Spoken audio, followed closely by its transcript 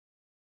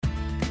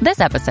This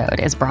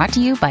episode is brought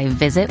to you by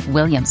Visit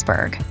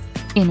Williamsburg.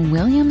 In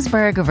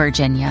Williamsburg,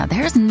 Virginia,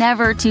 there's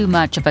never too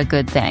much of a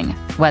good thing.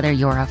 Whether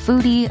you're a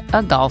foodie,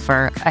 a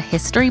golfer, a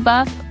history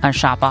buff, a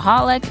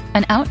shopaholic,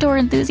 an outdoor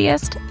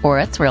enthusiast, or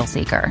a thrill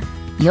seeker,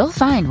 you'll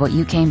find what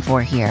you came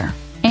for here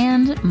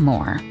and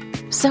more.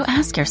 So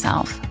ask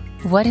yourself,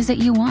 what is it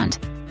you want?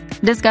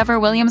 Discover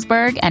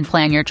Williamsburg and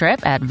plan your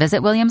trip at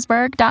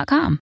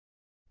visitwilliamsburg.com.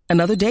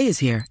 Another day is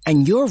here,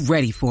 and you're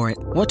ready for it.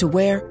 What to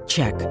wear?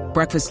 Check.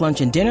 Breakfast, lunch,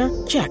 and dinner?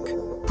 Check.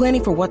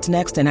 Planning for what's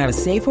next and how to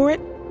save for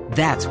it?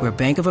 That's where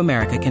Bank of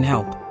America can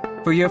help.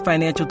 For your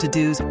financial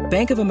to-dos,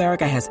 Bank of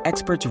America has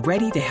experts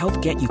ready to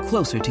help get you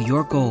closer to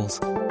your goals.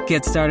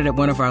 Get started at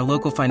one of our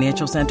local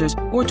financial centers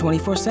or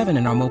 24/7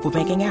 in our mobile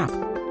banking app.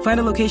 Find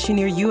a location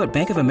near you at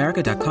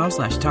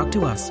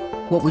bankofamerica.com/talktous.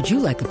 What would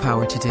you like the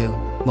power to do?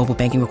 Mobile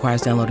banking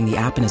requires downloading the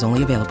app and is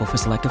only available for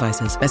select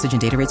devices. Message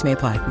and data rates may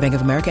apply. Bank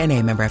of America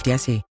N.A., member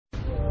FDIC.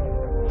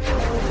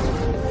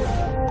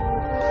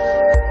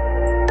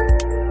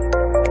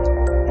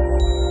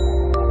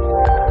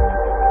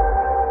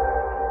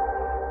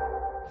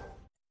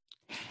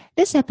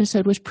 This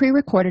episode was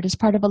pre-recorded as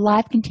part of a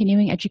live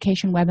continuing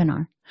education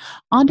webinar.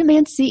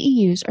 On-demand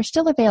CEUs are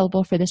still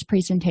available for this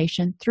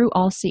presentation through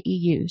All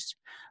CEUs.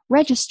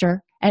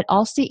 Register at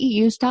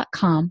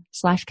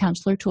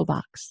allceus.com/counselor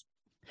toolbox.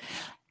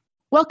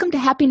 Welcome to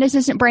Happiness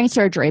Isn't Brain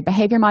Surgery,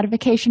 Behavior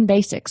Modification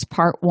Basics,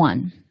 Part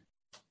 1.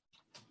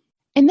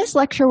 In this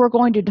lecture, we're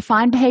going to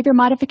define behavior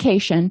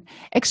modification,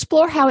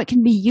 explore how it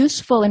can be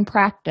useful in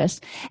practice,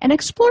 and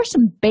explore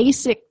some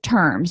basic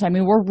terms.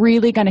 We're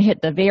really going to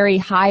hit the very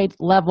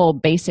high-level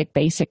basic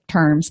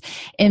terms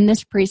in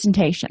this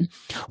presentation.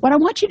 What I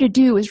want you to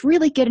do is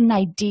really get an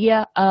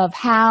idea of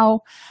how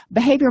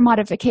behavior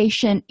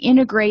modification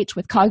integrates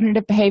with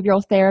cognitive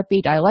behavioral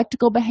therapy,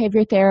 dialectical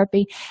behavior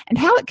therapy, and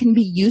how it can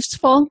be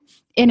useful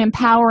in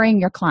empowering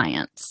your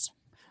clients.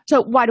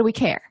 So why do we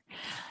care?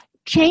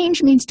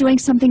 Change means doing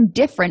something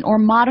different or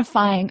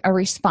modifying a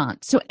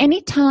response. So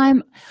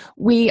anytime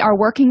we are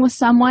working with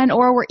someone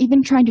or we're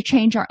even trying to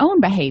change our own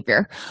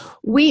behavior,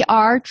 we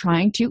are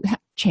trying to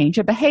change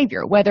a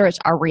behavior, whether it's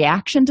our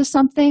reaction to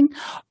something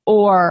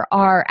or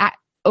our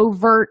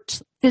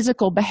overt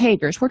physical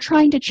behaviors. We're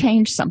trying to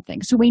change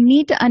something. So we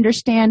need to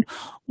understand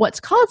what's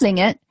causing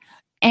it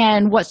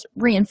and what's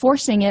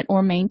reinforcing it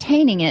or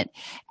maintaining it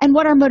and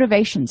what our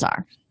motivations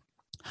are.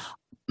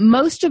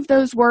 Most of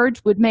those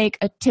words would make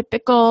a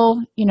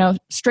typical,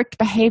 strict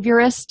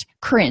behaviorist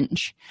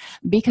cringe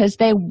because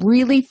they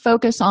really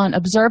focus on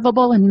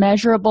observable and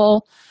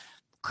measurable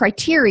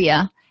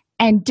criteria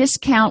and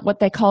discount what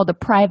they call the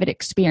private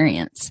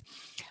experience.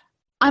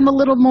 I'm a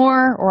lot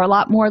more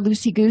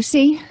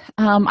loosey-goosey.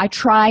 I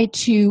try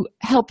to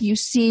help you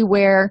see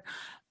where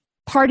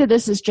part of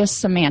this is just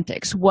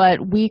semantics.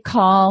 What we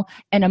call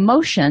an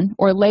emotion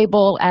or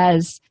label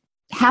as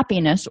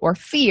happiness or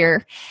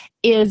fear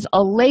is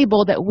a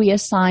label that we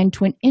assign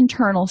to an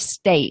internal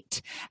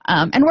state.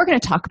 And we're going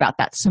to talk about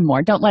that some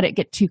more. Don't let it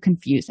get too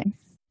confusing.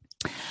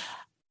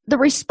 The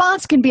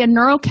response can be a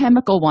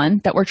neurochemical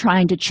one that we're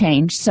trying to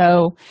change.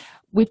 So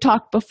we've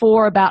talked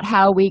before about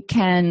how we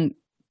can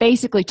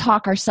basically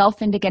talk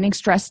ourselves into getting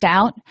stressed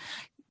out,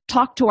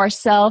 talk to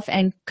ourselves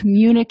and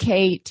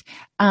communicate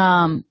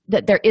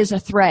that there is a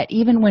threat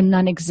even when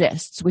none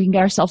exists. We can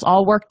get ourselves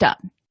all worked up.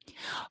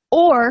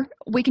 Or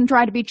we can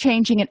try to be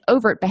changing an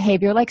overt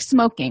behavior like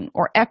smoking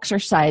or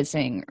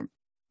exercising,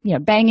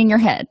 banging your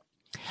head.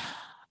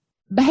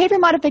 Behavior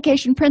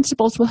modification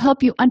principles will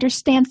help you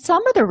understand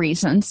some of the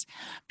reasons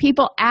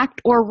people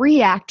act or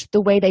react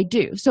the way they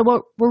do. So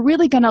what we're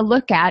really going to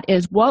look at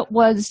is what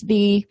was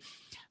the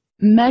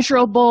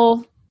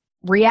measurable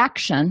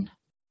reaction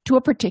to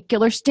a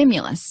particular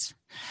stimulus.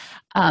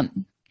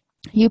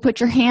 You put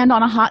your hand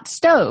on a hot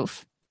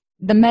stove.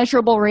 The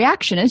measurable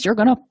reaction is you're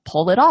going to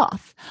pull it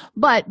off.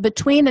 But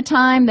between the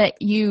time that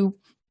you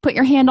put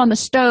your hand on the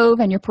stove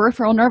and your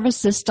peripheral nervous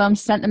system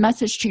sent the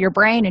message to your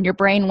brain and your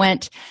brain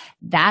went,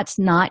 that's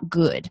not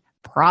good,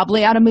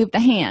 probably ought to move the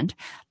hand,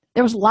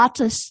 there was lots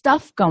of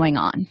stuff going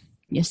on.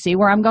 You see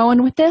where I'm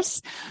going with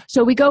this?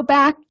 So we go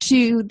back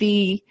to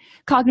the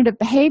cognitive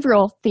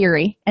behavioral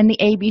theory and the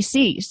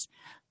ABCs.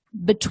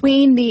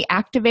 Between the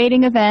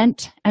activating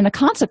event and the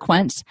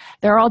consequence,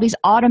 there are all these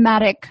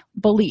automatic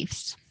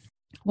beliefs.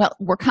 Well,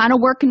 we're kind of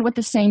working with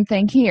the same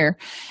thing here,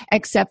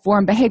 except for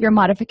in behavior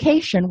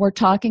modification, we're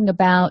talking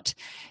about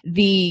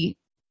the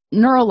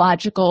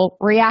neurological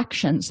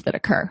reactions that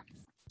occur.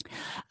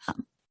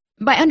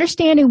 By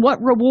understanding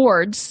what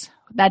rewards,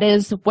 that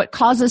is, what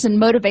causes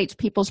and motivates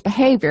people's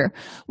behavior,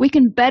 we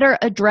can better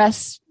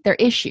address their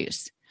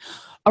issues.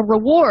 A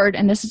reward,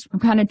 and I'm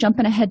kind of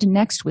jumping ahead to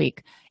next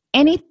week,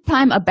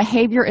 anytime a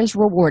behavior is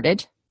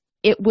rewarded,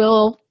 it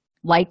will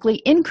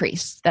likely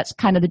increase. That's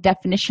kind of the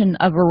definition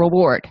of a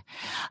reward.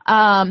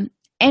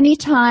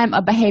 Anytime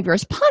a behavior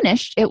is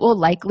punished, it will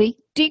likely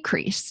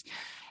decrease.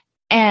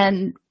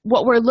 And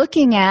what we're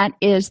looking at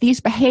is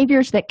these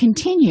behaviors that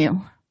continue.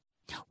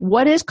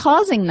 What is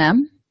causing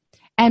them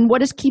and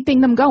what is keeping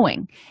them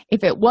going?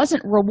 If it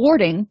wasn't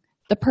rewarding,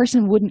 the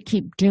person wouldn't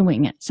keep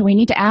doing it. So we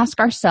need to ask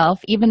ourselves,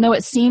 even though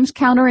it seems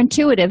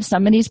counterintuitive,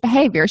 some of these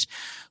behaviors,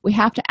 we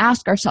have to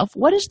ask ourselves,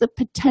 what is the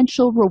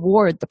potential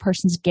reward the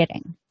person's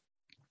getting?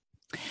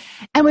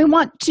 And we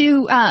want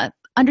to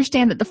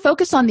understand that the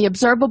focus on the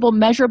observable,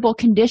 measurable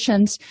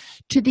conditions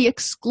to the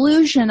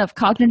exclusion of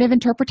cognitive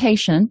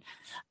interpretation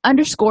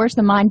underscores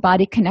the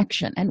mind-body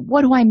connection. And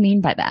what do I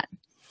mean by that?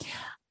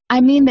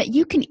 I mean that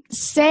you can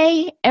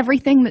say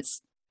everything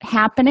that's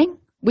happening.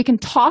 We can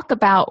talk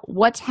about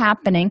what's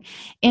happening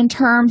in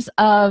terms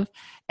of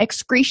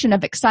excretion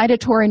of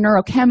excitatory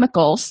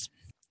neurochemicals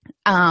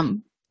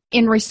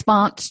in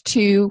response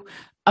to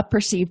a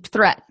perceived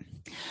threat.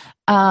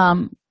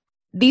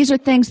 These are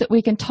things that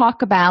we can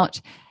talk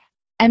about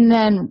and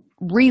then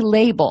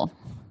relabel.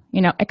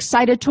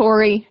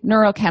 Excitatory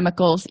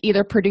neurochemicals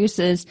either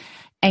produces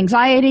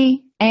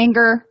anxiety,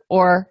 anger,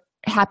 or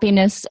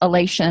happiness,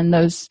 elation,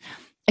 those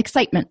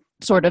excitement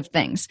sort of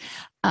things.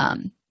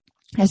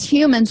 As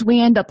humans, we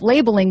end up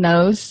labeling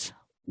those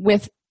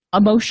with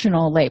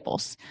emotional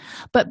labels.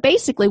 But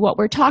basically what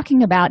we're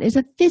talking about is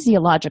a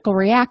physiological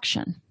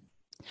reaction.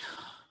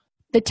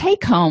 The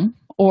take-home,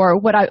 or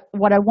what I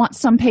want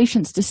some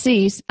patients to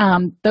see,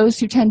 those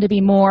who tend to be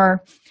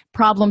more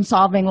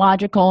problem-solving,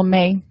 logical,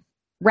 may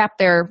wrap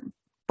their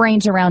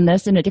brains around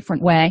this in a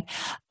different way,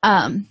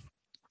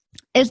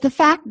 is the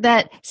fact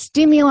that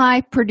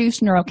stimuli produce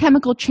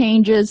neurochemical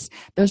changes.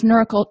 Those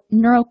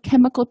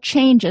neurochemical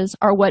changes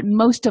are what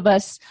most of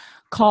us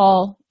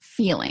call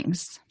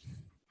feelings.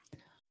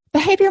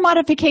 Behavior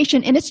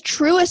modification in its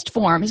truest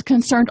form is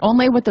concerned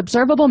only with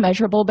observable,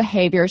 measurable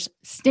behaviors,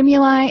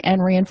 stimuli,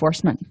 and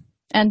reinforcement,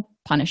 and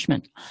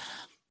punishment.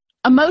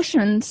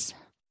 Emotions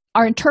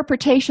are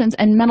interpretations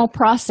and mental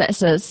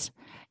processes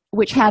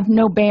which have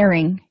no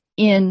bearing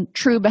in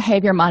true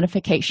behavior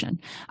modification.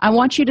 I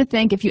want you to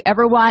think, if you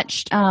ever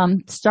watched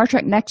Star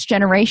Trek Next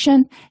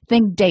Generation,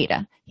 think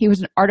Data. He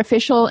was an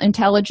artificial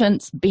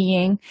intelligence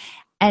being,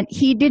 and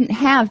he didn't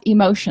have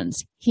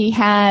emotions. He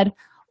had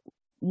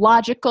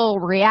logical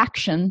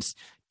reactions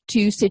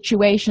to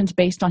situations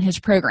based on his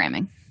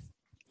programming.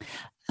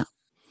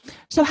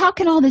 So how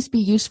can all this be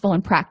useful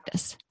in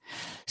practice?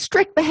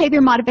 Strict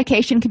behavior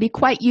modification can be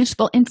quite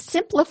useful in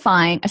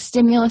simplifying a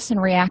stimulus and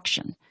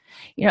reaction.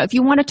 If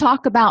you want to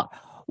talk about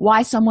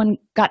why someone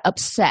got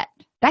upset,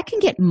 that can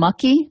get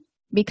mucky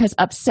because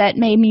upset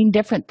may mean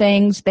different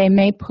things. They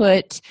may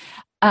put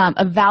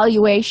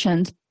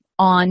evaluations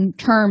on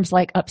terms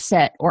like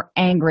upset or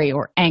angry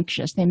or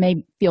anxious. They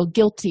may feel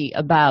guilty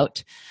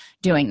about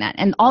doing that.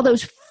 And all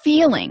those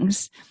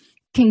feelings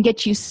can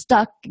get you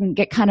stuck and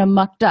get kind of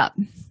mucked up.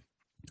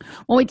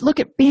 When we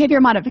look at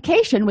behavior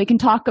modification, we can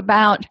talk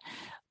about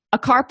a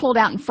car pulled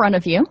out in front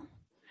of you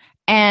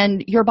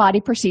and your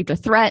body perceived a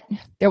threat.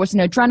 There was an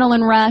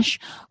adrenaline rush,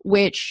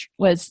 which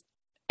was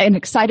an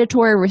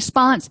excitatory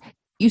response.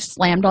 You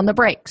slammed on the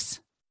brakes.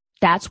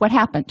 That's what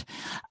happened.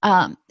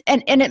 And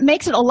it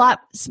makes it a lot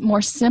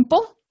more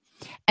simple.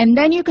 And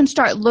then you can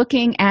start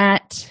looking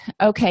at,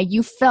 okay,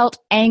 you felt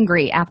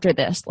angry after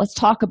this. Let's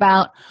talk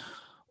about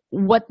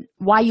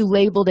why you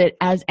labeled it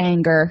as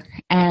anger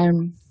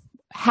and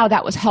how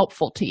that was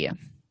helpful to you.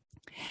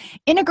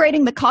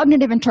 Integrating the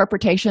cognitive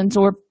interpretations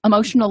or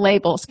emotional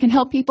labels can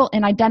help people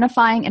in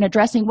identifying and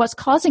addressing what's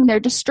causing their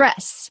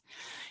distress.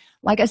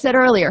 Like I said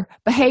earlier,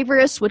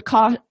 behaviorists would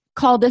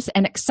call this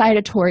an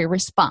excitatory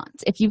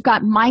response. If you've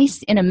got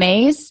mice in a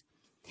maze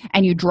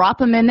and you drop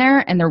them in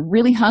there and they're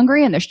really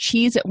hungry and there's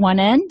cheese at one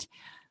end,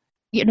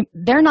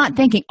 they're not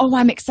thinking, oh,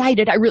 I'm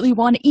excited, I really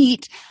want to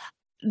eat.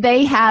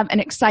 They have an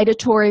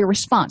excitatory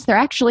response. They're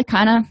actually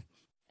kind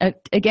of,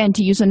 again,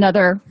 to use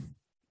another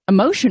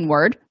emotion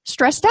word,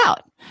 stressed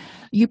out.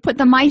 You put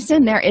the mice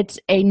in there, it's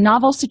a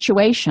novel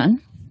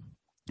situation,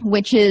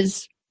 which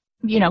is,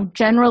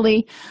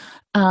 generally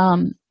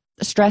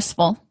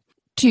stressful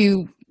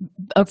to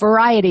a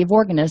variety of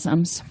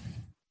organisms.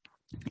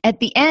 At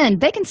the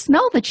end, they can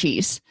smell the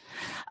cheese.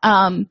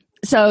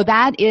 So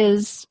that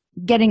is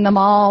getting them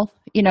all,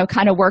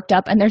 kind of worked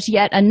up. And there's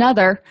yet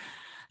another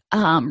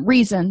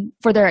reason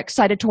for their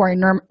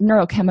excitatory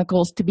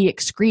neurochemicals to be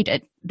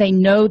excreted. They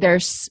know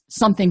there's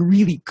something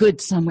really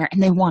good somewhere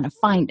and they want to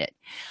find it.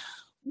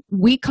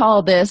 We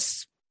call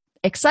this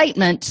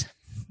excitement,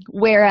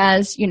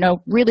 whereas,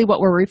 really what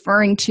we're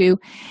referring to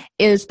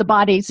is the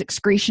body's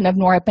excretion of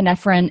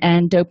norepinephrine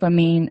and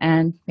dopamine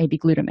and maybe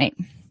glutamate.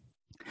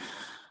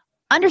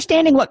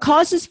 Understanding what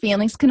causes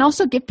feelings can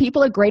also give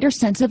people a greater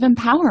sense of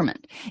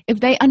empowerment. If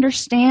they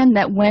understand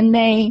that when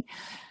they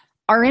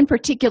are in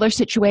particular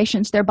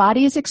situations, their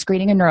body is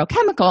excreting a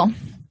neurochemical,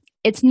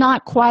 it's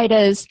not quite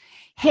as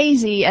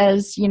hazy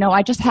as,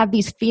 I just have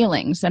these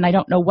feelings and I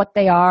don't know what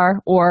they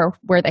are or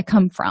where they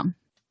come from.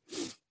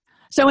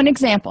 So an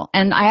example,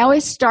 and I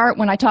always start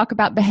when I talk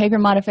about behavior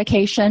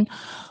modification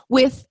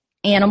with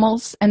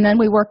animals, and then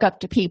we work up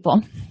to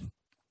people.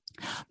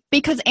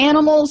 Because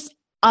animals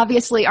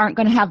obviously aren't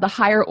going to have the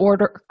higher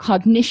order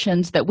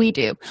cognitions that we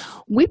do.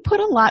 We put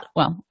a lot,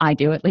 well, I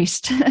do at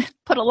least,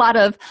 put a lot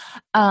of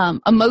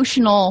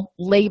emotional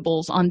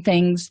labels on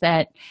things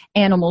that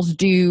animals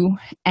do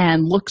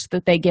and looks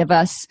that they give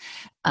us.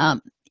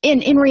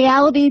 In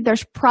reality,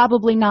 there's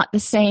probably not the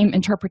same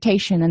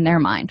interpretation in their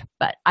mind,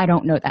 but I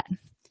don't know that.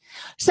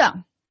 So,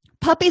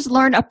 puppies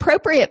learn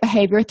appropriate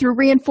behavior through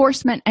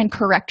reinforcement and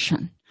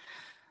correction.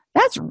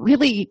 That's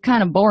really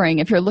kind of boring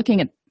if you're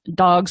looking at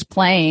dogs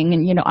playing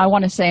and, I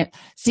want to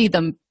see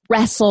them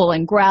wrestle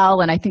and growl,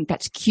 and I think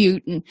that's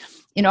cute. And,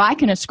 I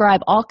can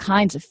ascribe all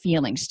kinds of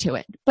feelings to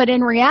it. But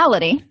in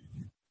reality,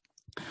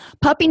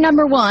 puppy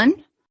number 1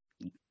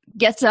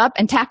 gets up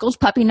and tackles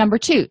puppy number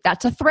 2.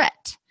 That's a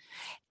threat.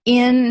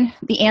 In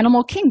the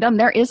animal kingdom,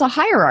 there is a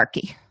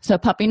hierarchy. So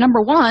puppy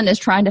number 1 is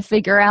trying to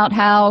figure out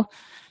how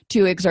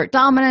to exert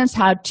dominance,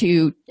 how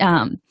to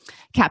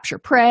capture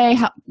prey,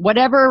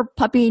 whatever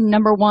puppy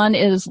number 1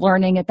 is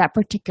learning at that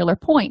particular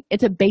point.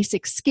 It's a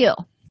basic skill.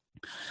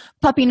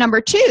 Puppy number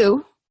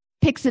 2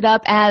 picks it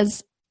up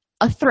as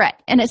a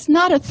threat. And it's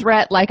not a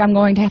threat like I'm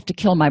going to have to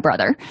kill my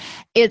brother.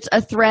 It's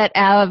a threat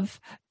of,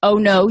 oh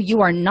no,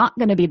 you are not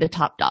going to be the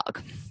top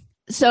dog.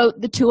 So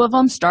the two of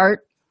them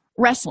start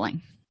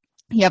wrestling.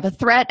 You have a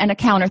threat and a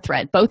counter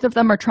threat. Both of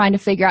them are trying to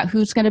figure out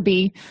who's going to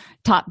be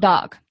top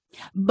dog.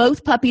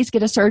 Both puppies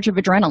get a surge of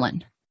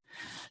adrenaline.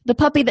 The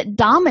puppy that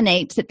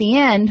dominates at the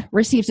end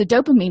receives a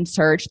dopamine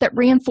surge that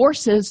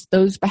reinforces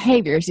those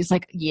behaviors. He's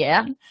like,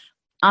 yeah,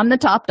 I'm the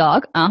top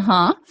dog.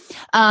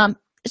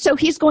 So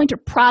he's going to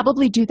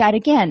probably do that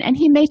again, and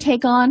he may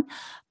take on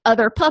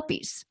other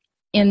puppies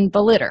in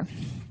the litter.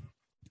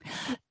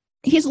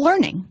 He's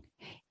learning,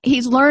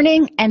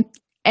 and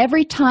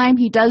every time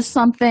he does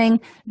something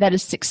that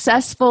is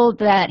successful,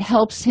 that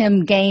helps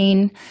him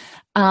gain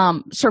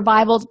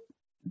survival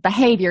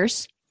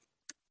behaviors,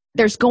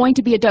 there's going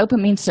to be a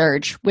dopamine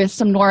surge with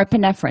some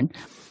norepinephrine.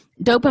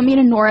 Dopamine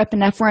and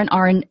norepinephrine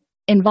are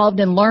involved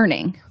in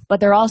learning,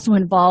 but they're also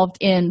involved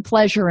in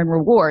pleasure and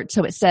reward.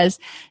 So it says,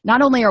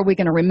 not only are we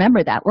going to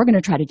remember that, we're going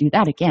to try to do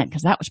that again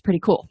because that was pretty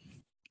cool.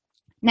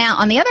 Now,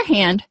 on the other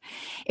hand,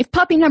 if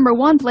puppy number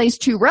 1 plays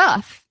too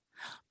rough,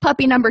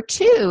 puppy number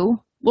 2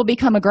 will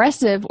become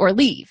aggressive or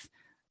leave.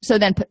 So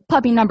then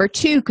puppy number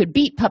 2 could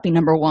beat puppy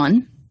number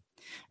 1,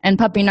 and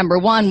puppy number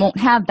 1 won't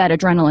have that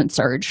adrenaline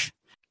surge.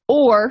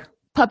 Or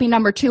puppy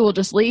number 2 will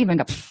just leave and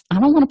go, I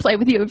don't want to play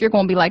with you if you're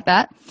going to be like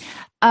that.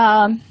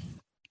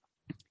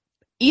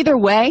 Either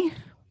way,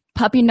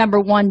 puppy number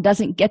 1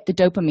 doesn't get the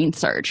dopamine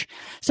surge.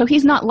 So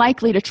he's not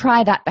likely to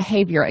try that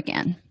behavior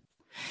again.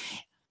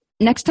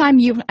 Next time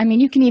you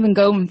can even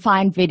go and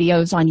find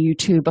videos on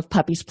YouTube of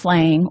puppies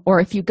playing, or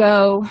if you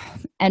go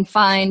and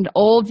find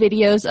old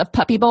videos of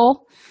Puppy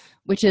Bowl,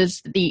 which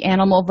is the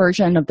animal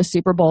version of the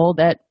Super Bowl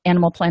that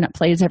Animal Planet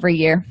plays every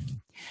year,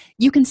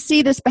 you can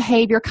see this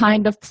behavior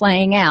kind of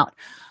playing out.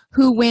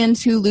 Who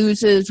wins, who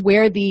loses,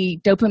 where the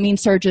dopamine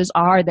surges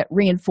are that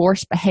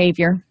reinforce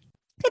behavior.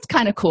 It's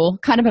kind of cool,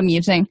 kind of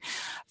amusing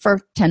for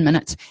 10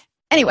 minutes.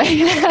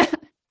 Anyway,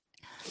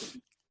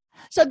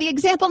 so the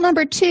example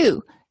number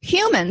 2,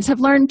 humans have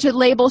learned to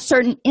label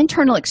certain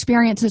internal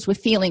experiences with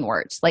feeling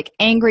words like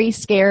angry,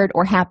 scared,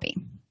 or happy.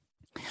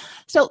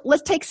 So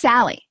let's take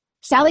Sally.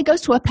 Sally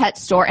goes to a pet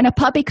store and a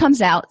puppy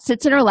comes out,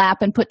 sits in her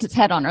lap, and puts its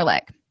head on her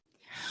leg.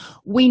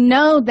 We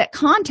know that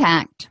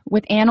contact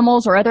with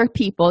animals or other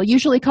people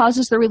usually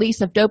causes the release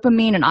of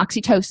dopamine and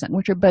oxytocin,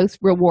 which are both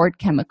reward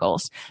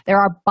chemicals. There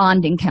are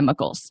bonding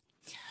chemicals.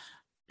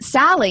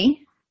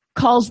 Sally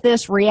calls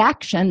this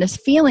reaction, this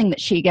feeling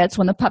that she gets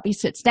when the puppy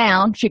sits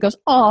down, she goes,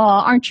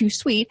 "Aw, aren't you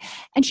sweet?"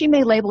 And she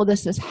may label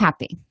this as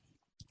happy.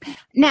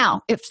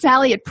 Now, if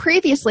Sally had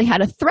previously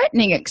had a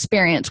threatening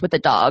experience with a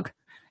dog,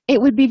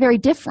 it would be very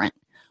different.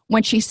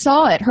 When she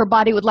saw it, her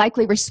body would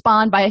likely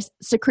respond by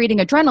secreting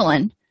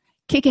adrenaline,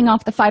 kicking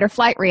off the fight or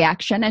flight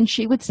reaction, and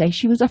she would say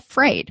she was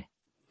afraid.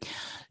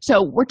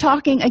 So we're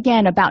talking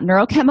again about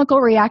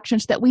neurochemical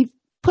reactions that we've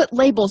put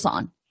labels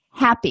on: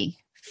 happy,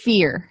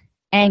 fear,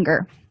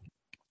 anger.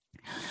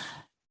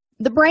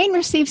 The brain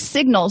receives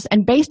signals,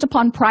 and based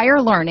upon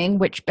prior learning,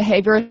 which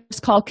behavior is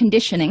called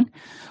conditioning,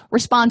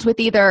 responds with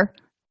either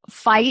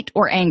fight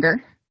or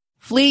anger,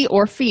 flee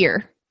or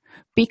fear,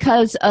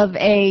 because of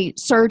a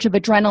surge of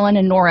adrenaline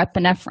and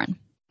norepinephrine.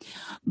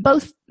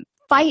 Both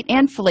fight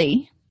and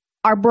flee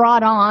are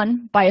brought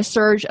on by a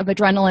surge of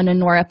adrenaline and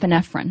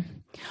norepinephrine.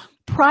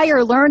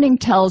 Prior learning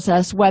tells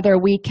us whether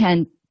we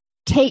can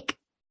take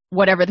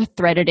whatever the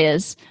threat it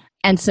is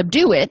and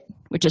subdue it,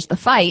 which is the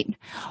fight,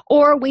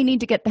 or we need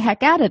to get the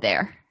heck out of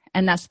there,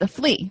 and that's the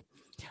flee.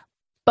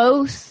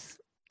 Both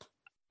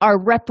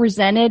are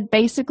represented,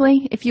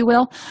 basically, if you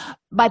will,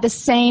 by the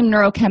same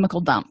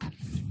neurochemical dump.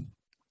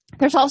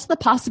 There's also the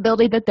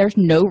possibility that there's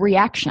no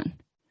reaction.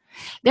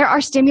 There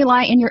are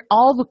stimuli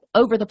all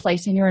over the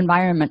place in your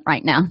environment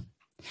right now,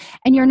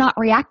 and you're not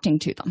reacting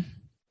to them.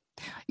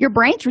 Your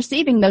brain's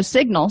receiving those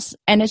signals,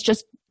 and it's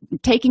just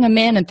taking them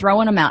in and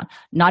throwing them out.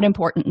 Not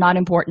important, not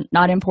important,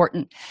 not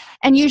important.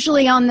 And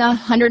usually on the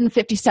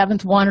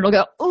 157th one, it'll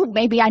go, "Oh,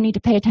 maybe I need to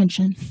pay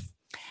attention."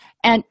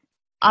 And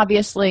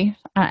obviously,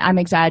 I'm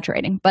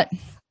exaggerating, but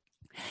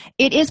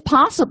it is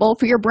possible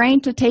for your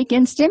brain to take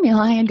in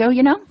stimuli and go,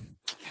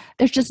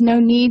 there's just no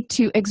need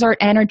to exert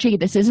energy.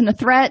 This isn't a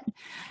threat.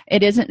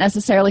 It isn't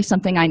necessarily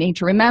something I need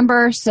to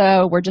remember,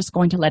 so we're just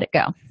going to let it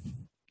go.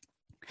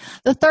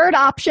 The third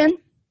option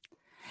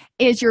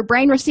is your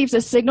brain receives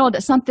a signal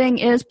that something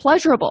is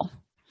pleasurable.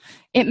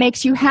 It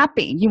makes you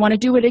happy. You want to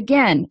do it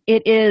again.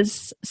 It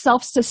is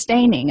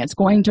self-sustaining. It's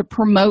going to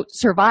promote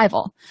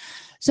survival.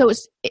 So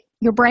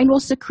your brain will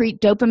secrete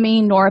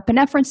dopamine,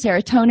 norepinephrine,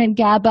 serotonin,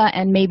 GABA,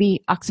 and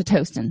maybe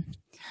oxytocin.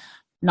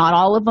 Not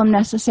all of them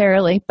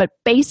necessarily, but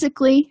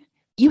basically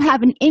you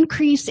have an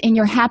increase in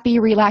your happy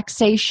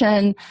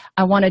relaxation,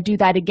 I want to do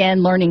that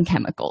again, learning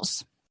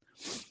chemicals.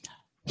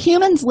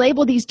 Humans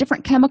label these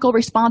different chemical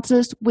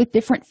responses with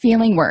different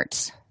feeling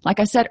words. Like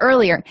I said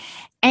earlier,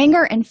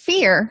 anger and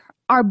fear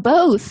are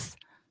both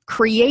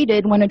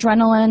created when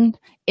adrenaline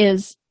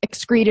is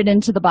excreted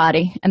into the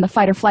body and the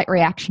fight or flight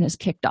reaction is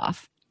kicked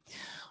off.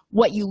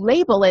 What you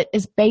label it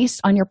is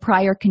based on your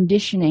prior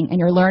conditioning and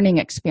your learning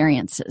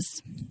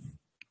experiences.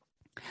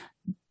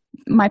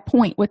 My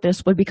point with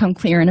this would become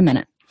clear in a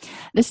minute.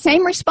 The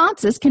same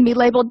responses can be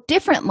labeled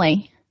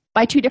differently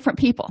by two different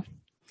people.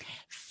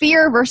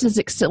 Fear versus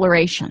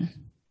exhilaration.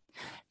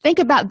 Think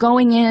about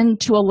going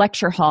into a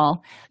lecture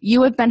hall.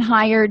 You have been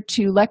hired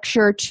to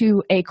lecture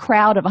to a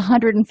crowd of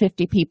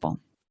 150 people.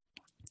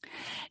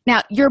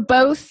 Now,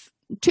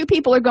 two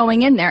people are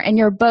going in there, and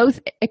you're both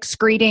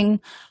excreting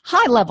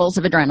high levels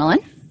of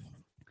adrenaline.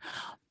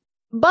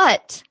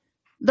 But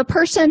the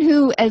person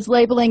who is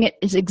labeling it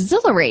as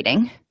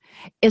exhilarating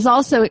is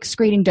also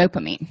excreting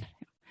dopamine.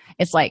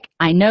 It's like,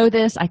 I know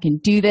this, I can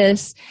do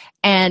this,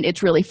 and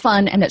it's really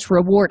fun, and it's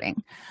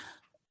rewarding.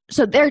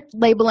 So they're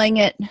labeling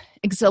it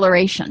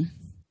exhilaration.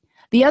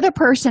 The other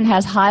person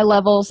has high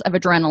levels of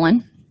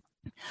adrenaline,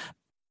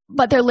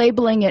 but they're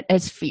labeling it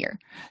as fear.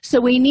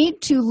 So we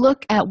need to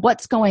look at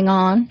what's going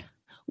on,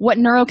 what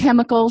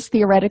neurochemicals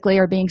theoretically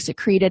are being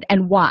secreted,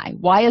 and why.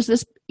 Why is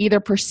this either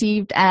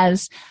perceived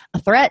as a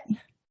threat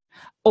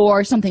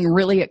or something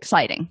really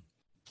exciting?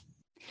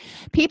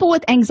 People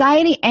with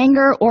anxiety,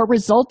 anger, or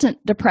resultant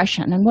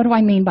depression. And what do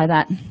I mean by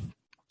that?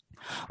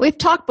 We've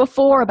talked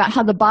before about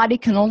how the body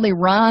can only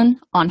run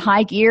on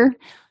high gear,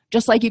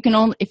 just like you can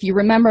only, if you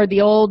remember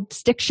the old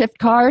stick shift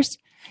cars,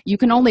 you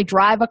can only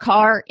drive a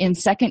car in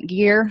second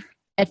gear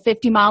at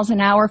 50 miles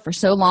an hour for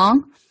so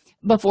long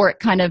before it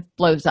kind of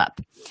blows up.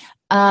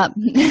 I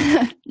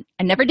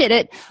never did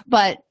it,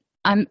 but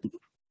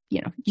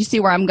you see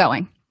where I'm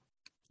going.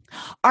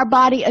 Our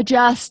body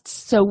adjusts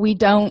so we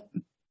don't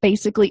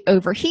basically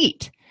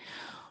overheat.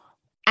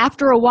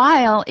 After a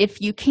while, if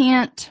you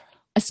can't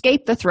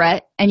escape the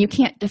threat and you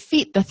can't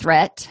defeat the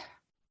threat,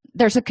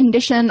 there's a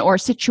condition or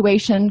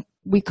situation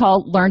we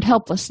call learned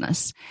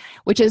helplessness,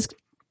 which is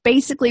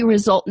basically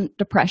resultant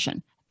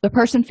depression. The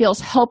person feels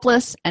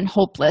helpless and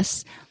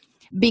hopeless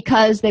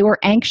because they were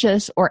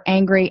anxious or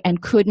angry and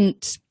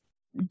couldn't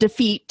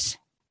defeat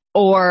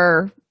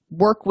or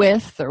work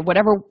with, or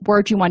whatever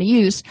word you want to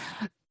use,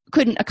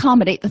 couldn't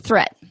accommodate the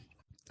threat.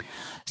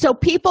 So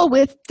people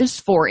with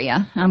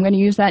dysphoria, I'm going to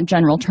use that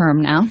general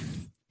term now,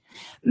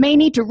 may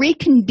need to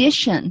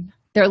recondition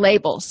their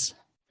labels.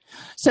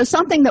 So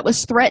something that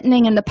was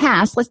threatening in the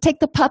past, let's take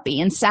the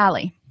puppy and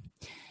Sally.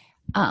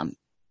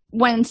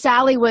 When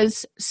Sally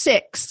was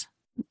 6,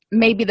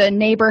 maybe the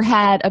neighbor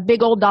had a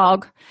big old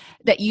dog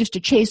that used to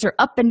chase her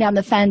up and down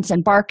the fence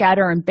and bark at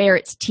her and bare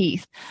its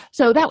teeth.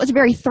 So that was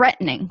very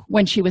threatening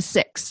when she was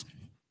 6.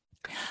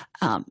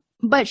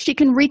 But she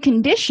can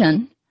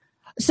recondition,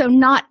 so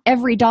not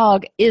every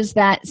dog is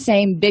that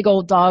same big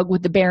old dog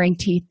with the baring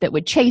teeth that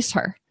would chase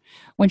her.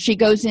 When she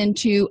goes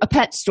into a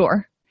pet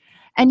store,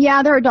 and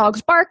yeah, there are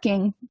dogs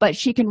barking, but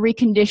she can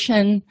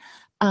recondition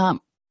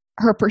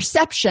her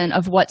perception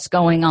of what's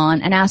going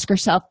on and ask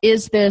herself,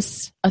 is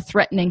this a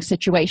threatening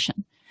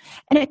situation?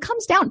 And it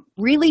comes down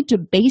really to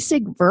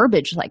basic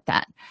verbiage like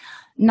that,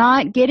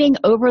 not getting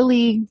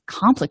overly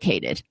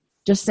complicated.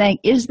 Just saying,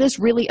 is this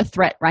really a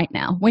threat right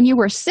now? When you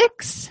were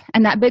 6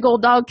 and that big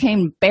old dog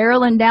came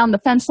barreling down the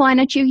fence line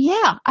at you,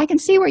 yeah, I can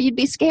see where you'd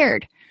be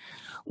scared.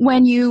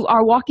 When you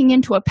are walking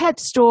into a pet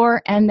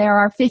store and there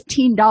are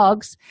 15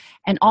 dogs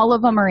and all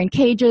of them are in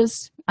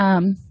cages,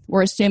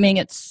 we're assuming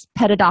it's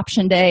pet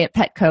adoption day at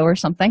Petco or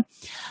something,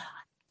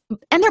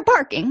 and they're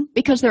barking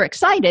because they're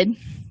excited,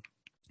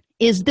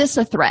 is this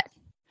a threat?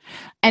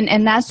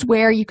 And that's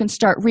where you can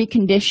start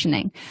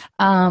reconditioning.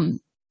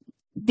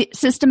 The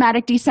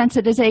systematic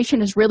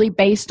desensitization is really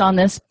based on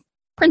this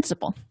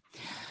principle.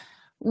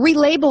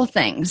 Relabel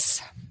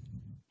things.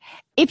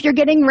 If you're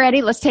getting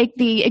ready, let's take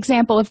the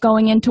example of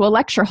going into a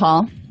lecture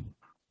hall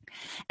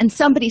and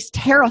somebody's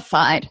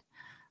terrified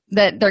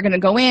that they're going to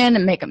go in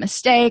and make a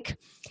mistake.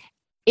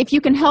 If you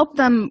can help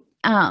them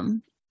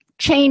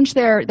change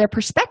their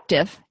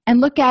perspective and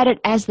look at it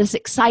as this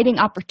exciting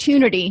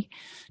opportunity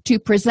to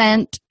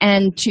present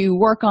and to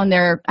work on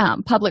their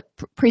public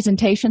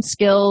presentation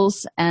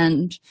skills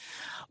and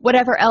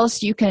whatever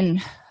else you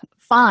can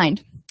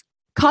find,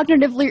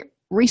 cognitively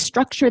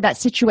restructure that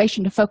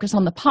situation to focus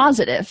on the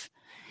positive,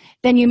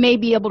 then you may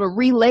be able to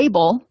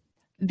relabel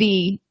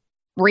the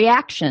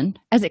reaction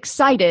as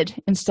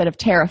excited instead of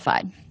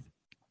terrified.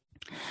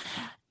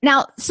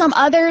 Now, some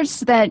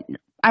others that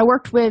I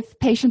worked with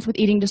patients with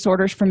eating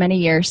disorders for many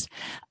years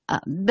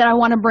that I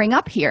want to bring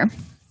up here.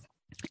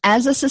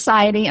 As a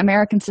society,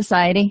 American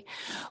society,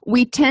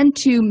 we tend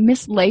to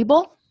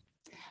mislabel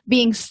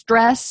being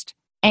stressed,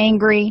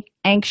 angry,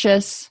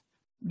 anxious,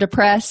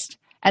 depressed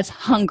as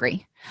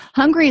hungry.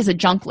 Hungry is a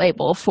junk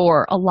label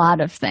for a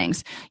lot of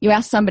things. You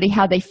ask somebody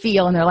how they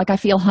feel, and they're like, I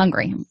feel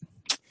hungry.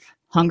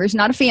 Hunger is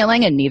not a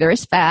feeling, and neither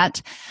is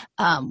fat.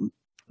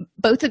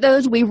 Both of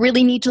those, we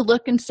really need to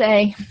look and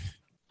say,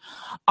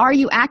 are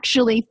you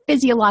actually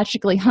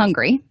physiologically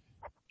hungry?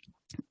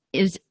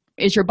 Is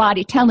your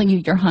body telling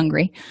you you're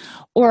hungry?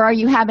 Or are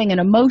you having an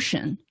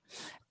emotion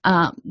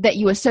that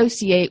you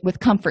associate with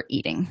comfort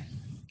eating?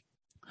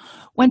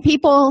 When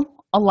people,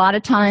 a lot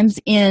of times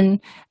who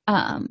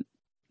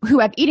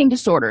have eating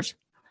disorders,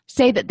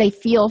 say that they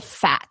feel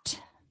fat,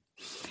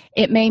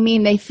 it may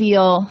mean they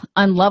feel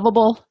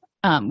unlovable,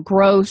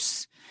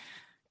 gross.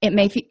 It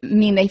may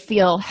mean they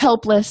feel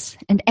helpless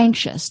and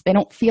anxious. They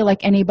don't feel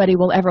like anybody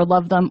will ever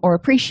love them or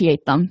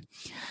appreciate them.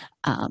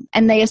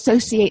 And they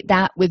associate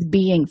that with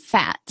being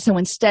fat. So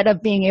instead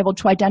of being able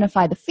to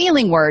identify the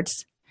feeling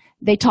words,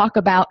 they talk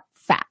about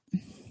fat.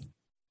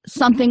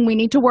 Something we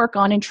need to work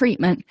on in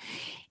treatment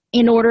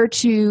in order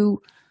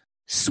to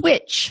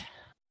switch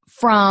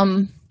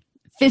from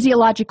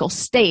physiological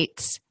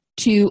states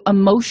to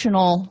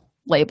emotional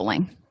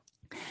labeling.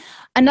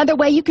 Another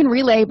way you can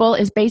relabel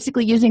is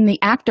basically using the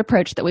ACT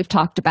approach that we've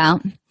talked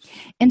about.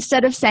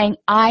 Instead of saying,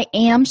 I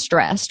am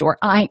stressed or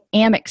I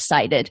am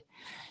excited,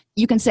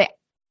 you can say,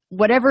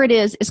 whatever it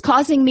is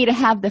causing me to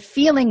have the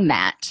feeling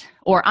that,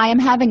 or I am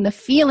having the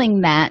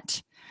feeling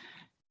that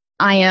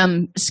I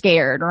am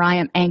scared or I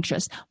am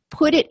anxious.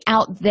 Put it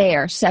out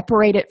there,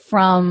 separate it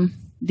from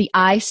the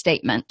I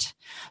statement.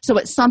 So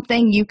it's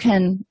something you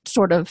can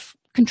sort of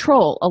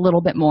control a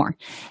little bit more.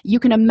 You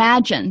can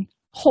imagine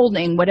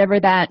holding whatever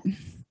that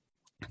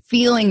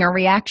feeling or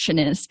reaction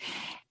is.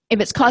 If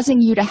it's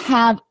causing you to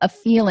have a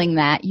feeling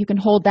that, you can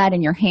hold that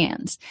in your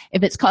hands.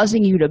 If it's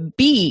causing you to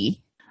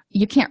be,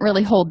 you can't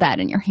really hold that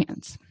in your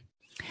hands.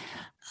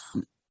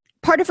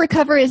 Part of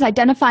recovery is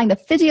identifying the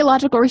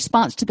physiological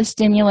response to the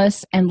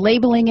stimulus and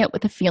labeling it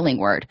with a feeling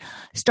word.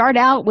 Start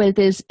out with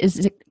is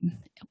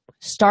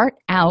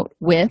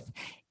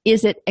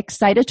it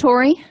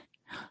excitatory,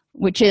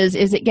 which is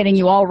it getting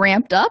you all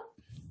ramped up,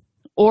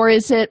 or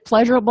is it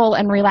pleasurable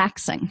and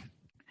relaxing?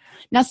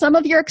 Now, some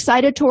of your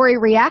excitatory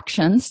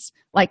reactions,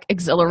 like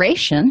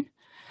exhilaration,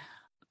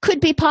 could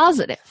be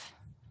positive.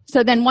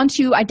 So then once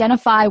you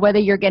identify whether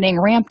you're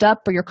getting ramped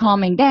up or you're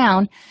calming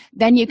down,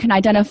 then you can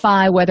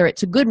identify whether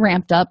it's a good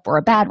ramped up or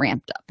a bad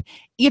ramped up.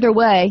 Either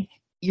way,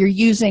 you're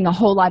using a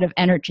whole lot of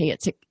energy.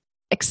 It's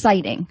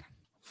exciting.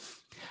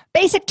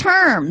 Basic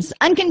terms: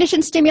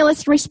 unconditioned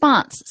stimulus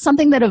response,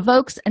 something that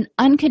evokes an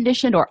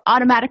unconditioned or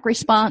automatic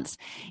response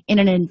in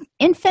an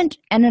infant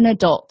and an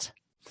adult.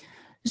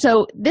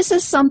 So this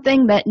is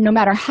something that no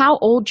matter how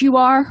old you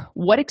are,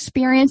 what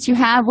experience you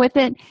have with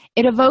it,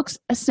 it evokes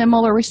a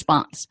similar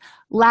response.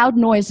 Loud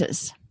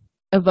noises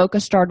evoke a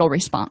startle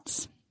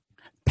response.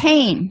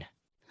 Pain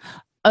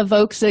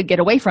evokes a get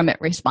away from it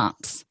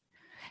response.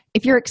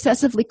 If you're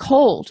excessively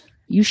cold,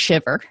 you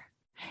shiver.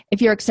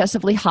 If you're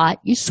excessively hot,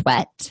 you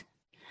sweat.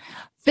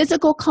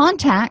 Physical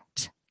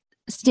contact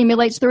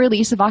stimulates the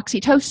release of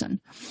oxytocin.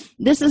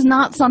 This is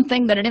not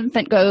something that an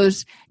infant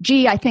goes,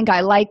 gee, I think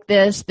I like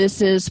this.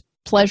 This is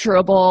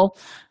pleasurable.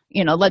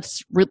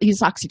 Let's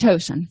release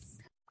oxytocin.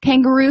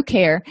 Kangaroo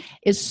care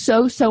is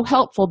so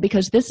helpful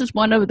because this is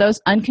one of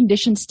those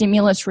unconditioned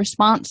stimulus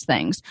response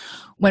things.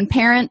 When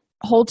parent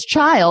holds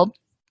child,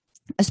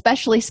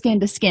 especially skin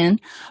to skin,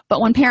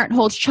 but when parent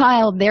holds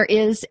child, there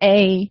is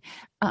a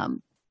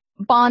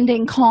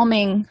bonding,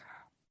 calming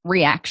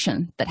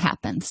reaction that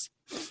happens.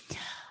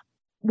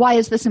 Why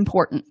is this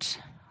important?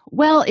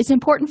 Well, it's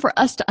important for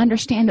us to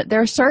understand that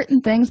there are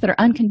certain things that are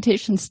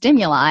unconditioned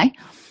stimuli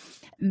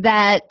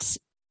that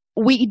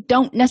we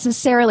don't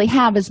necessarily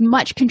have as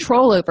much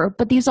control over,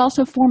 but these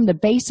also form the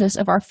basis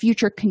of our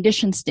future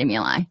conditioned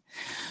stimuli.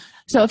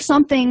 So if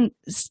something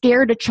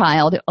scared a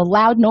child, a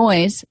loud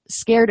noise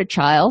scared a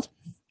child,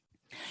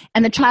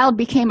 and the child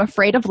became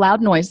afraid of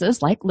loud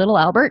noises like little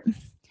Albert,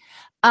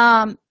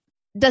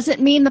 does it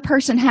mean the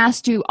person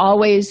has to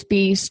always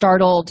be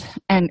startled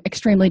and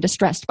extremely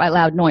distressed by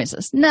loud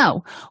noises?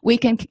 No, we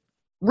can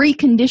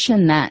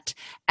recondition that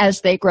as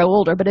they grow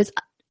older, but it's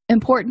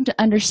important to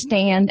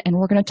understand, and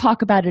we're going to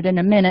talk about it in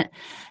a minute,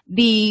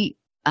 the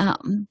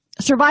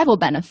survival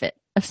benefit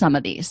of some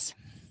of these.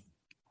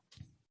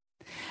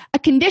 A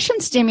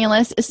conditioned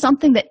stimulus is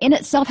something that in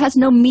itself has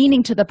no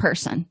meaning to the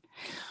person.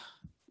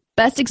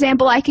 Best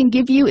example I can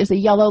give you is a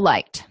yellow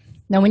light.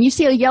 Now, when you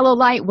see a yellow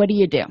light, what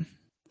do?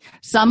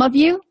 Some of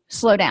you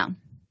slow down.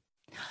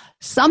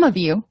 Some of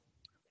you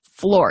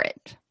floor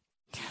it.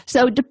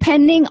 So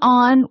depending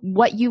on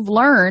what you've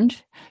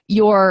learned,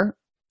 your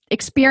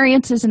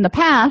experiences in the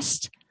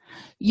past,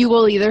 you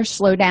will either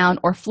slow down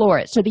or floor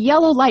it. So the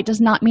yellow light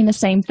does not mean the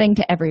same thing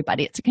to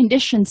everybody. It's a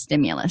conditioned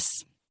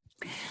stimulus.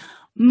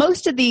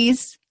 Most of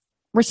these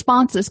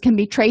responses can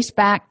be traced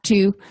back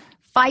to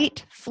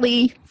fight,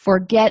 flee,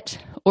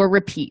 forget, or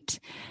repeat.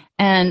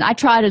 And I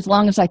tried as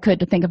long as I could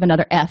to think of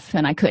another F,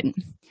 and I couldn't.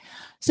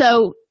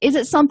 So is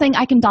it something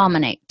I can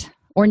dominate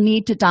or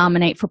need to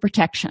dominate for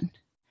protection?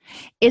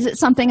 Is it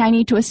something I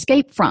need to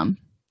escape from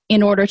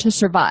in order to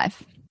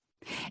survive?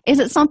 Is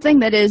it something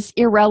that is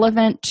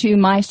irrelevant to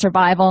my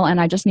survival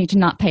and I just need to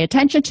not pay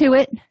attention to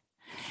it?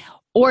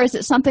 Or is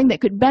it something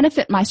that could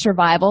benefit my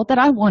survival that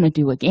I want to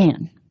do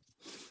again?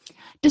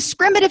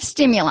 Discriminative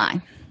stimuli.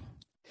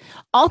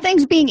 All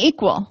things being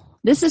equal,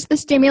 this is the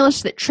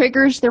stimulus that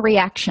triggers the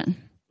reaction.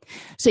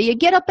 So you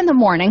get up in the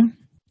morning,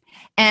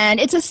 and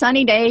it's a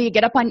sunny day. You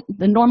get up on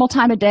the normal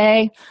time of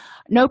day,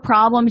 no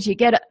problems. You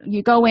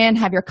go in,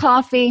 have your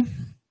coffee.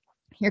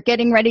 You're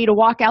getting ready to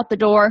walk out the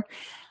door.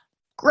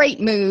 Great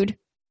mood.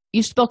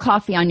 You spill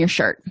coffee on your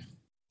shirt.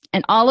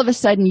 And all of a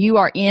sudden, you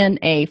are in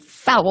a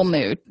foul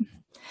mood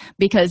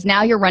because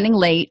now you're running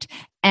late,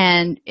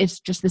 and it's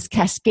just this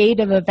cascade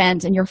of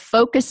events, and you're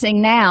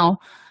focusing now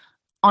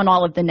on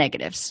all of the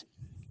negatives.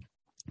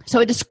 So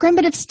a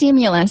discriminative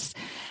stimulus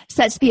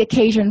sets the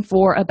occasion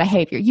for a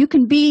behavior. You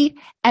can be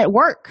at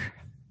work.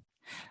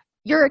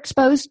 You're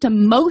exposed to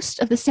most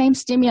of the same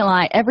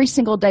stimuli every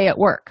single day at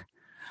work.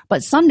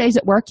 But some days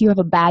at work, you have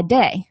a bad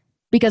day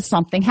because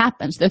something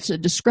happens. There's a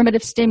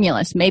discriminative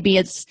stimulus. Maybe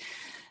it's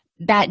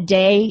that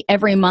day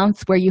every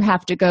month where you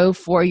have to go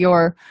for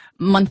your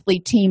monthly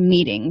team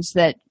meetings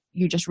that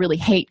you just really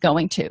hate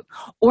going to.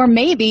 Or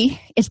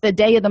maybe it's the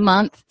day of the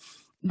month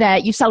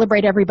that you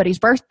celebrate everybody's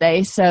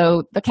birthday,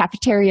 so the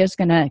cafeteria is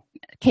going to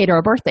cater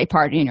a birthday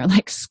party, and you're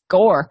like,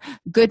 score,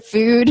 good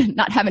food,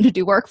 not having to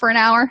do work for an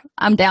hour,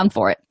 I'm down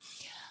for it.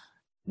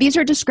 These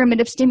are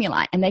discriminative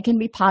stimuli, and they can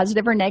be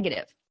positive or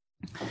negative.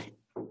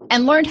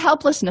 And learned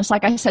helplessness,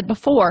 like I said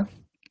before,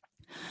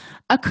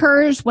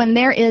 occurs when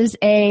there is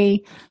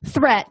a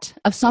threat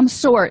of some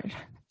sort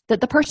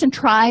that the person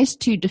tries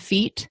to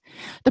defeat,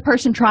 the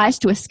person tries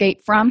to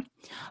escape from,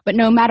 but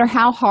no matter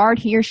how hard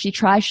he or she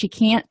tries, she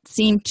can't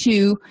seem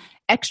to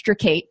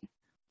extricate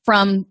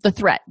from the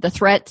threat. The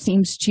threat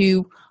seems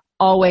to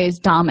always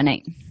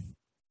dominate.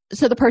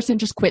 So the person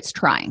just quits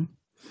trying.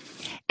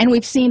 And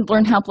we've seen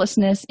learned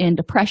helplessness in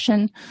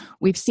depression.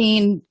 We've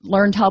seen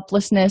learned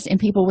helplessness in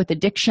people with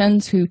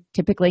addictions who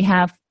typically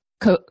have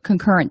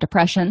concurrent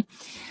depression.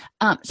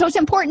 So it's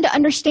important to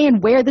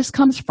understand where this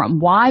comes from.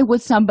 Why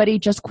would somebody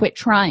just quit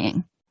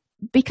trying?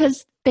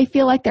 Because they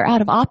feel like they're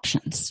out of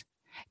options.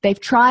 They've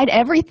tried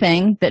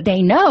everything that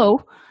they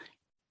know,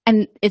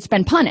 and it's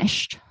been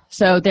punished.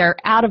 So they're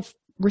out of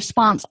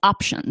response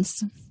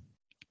options.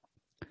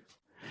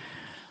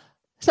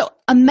 So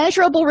a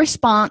measurable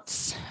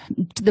response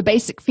to the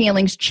basic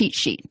feelings cheat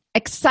sheet.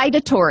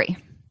 Excitatory.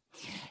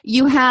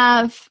 You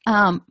have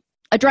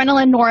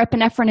adrenaline,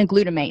 norepinephrine, and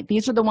glutamate.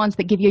 These are the ones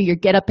that give you your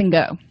get up and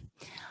go.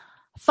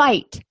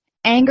 Fight.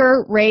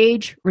 Anger,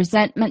 rage,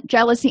 resentment,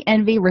 jealousy,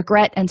 envy,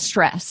 regret, and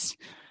stress.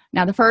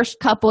 Now, the first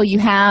couple you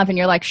have, and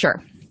you're like,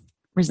 sure.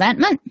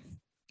 Resentment.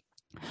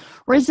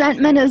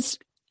 Resentment is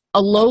a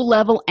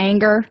low-level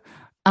anger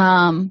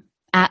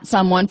at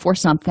someone for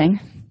something.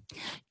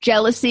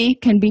 Jealousy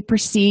can be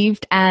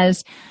perceived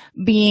as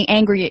being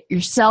angry at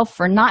yourself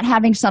for not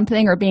having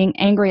something or being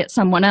angry at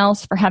someone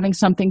else for having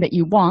something that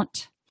you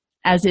want,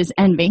 as is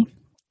envy.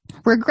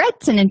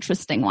 Regret's an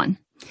interesting one.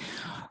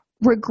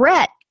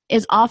 Regret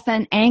is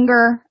often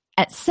anger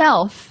at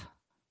self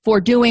for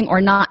doing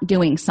or not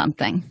doing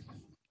something.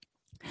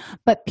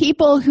 But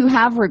people who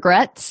have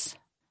regrets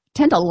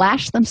tend to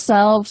lash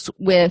themselves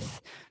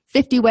with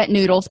 50 wet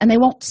noodles, and they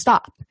won't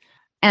stop.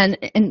 And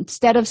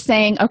instead of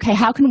saying, okay,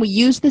 how can we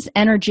use this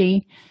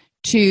energy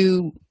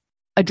to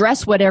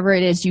address whatever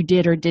it is you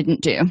did or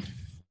didn't do?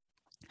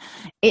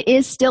 It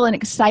is still an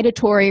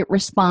excitatory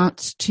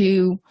response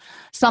to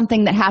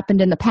something that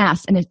happened in the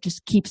past, and it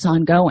just keeps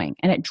on going,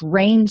 and it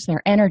drains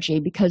their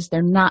energy because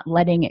they're not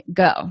letting it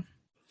go.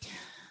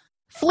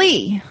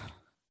 Flee.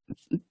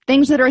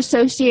 Things that are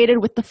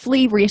associated with the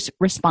flee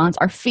response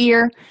are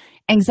fear,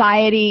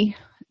 anxiety,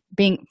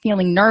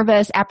 feeling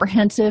nervous,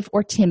 apprehensive,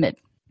 or timid.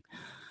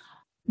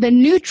 The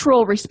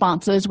neutral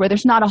responses, where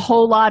there's not a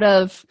whole lot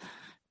of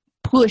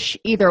push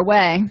either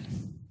way,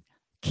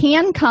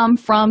 can come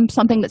from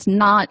something that's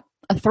not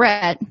a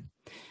threat,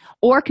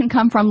 or can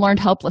come from learned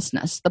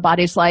helplessness. The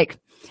body's like,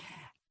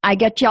 I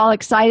get y'all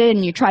excited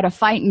and you try to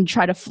fight and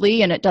try to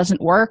flee and it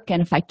doesn't work.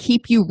 And if I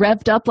keep you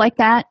revved up like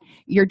that,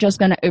 you're just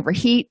going to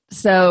overheat.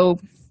 So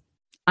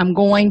I'm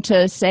going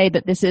to say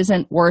that this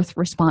isn't worth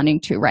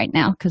responding to right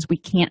now because we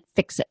can't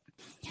fix it.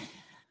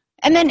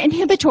 And then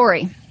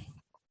inhibitory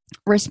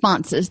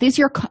responses. These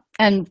are,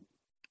 and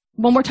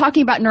when we're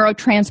talking about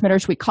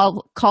neurotransmitters, we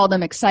call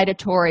them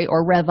excitatory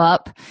or rev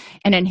up,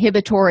 and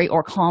inhibitory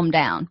or calm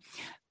down.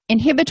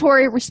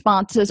 Inhibitory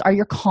responses are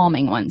your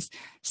calming ones.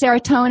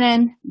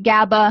 Serotonin,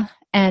 GABA,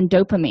 and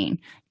dopamine.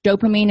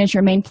 Dopamine is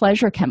your main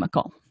pleasure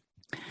chemical.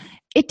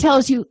 It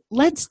tells you,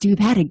 let's do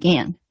that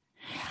again.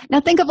 Now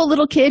think of a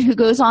little kid who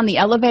goes on the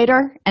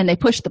elevator and they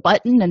push the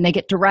button and they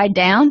get to ride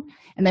down,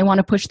 and they want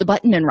to push the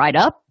button and ride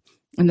up,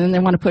 and then they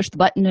want to push the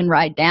button and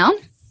ride down.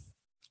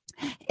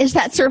 Is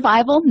that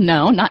survival?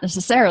 No, not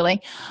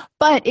necessarily,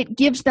 but it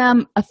gives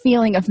them a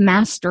feeling of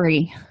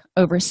mastery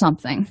over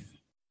something,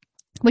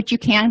 which you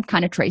can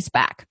kind of trace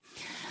back.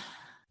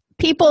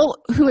 People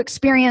who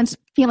experience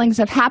feelings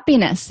of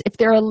happiness, if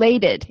they're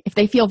elated, if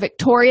they feel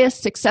victorious,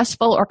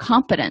 successful, or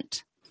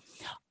competent,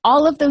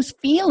 all of those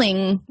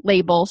feeling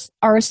labels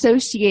are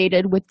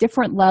associated with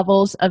different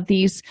levels of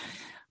these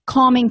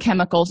calming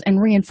chemicals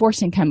and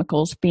reinforcing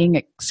chemicals being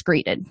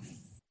excreted.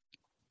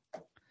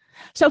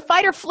 So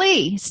fight or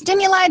flee,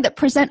 stimuli that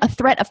present a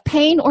threat of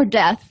pain or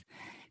death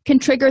can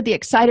trigger the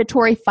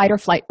excitatory fight or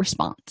flight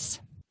response.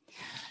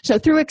 So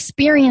through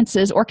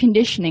experiences or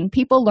conditioning,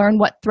 people learn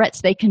what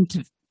threats they can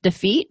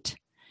defeat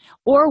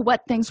or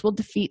what things will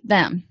defeat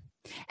them.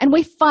 And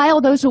we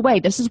file those away.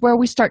 This is where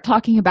we start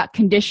talking about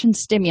conditioned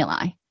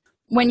stimuli.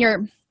 When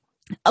you're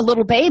a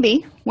little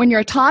baby, when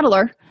you're a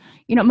toddler,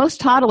 most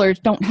toddlers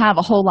don't have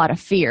a whole lot of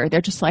fear.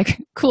 They're just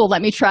like, cool,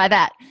 let me try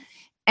that.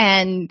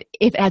 And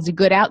if it has a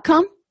good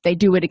outcome, they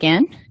do it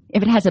again.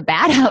 If it has a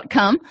bad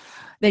outcome,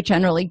 they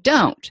generally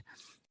don't.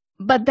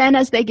 But then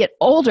as they get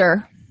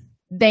older,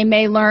 they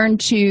may learn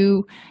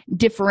to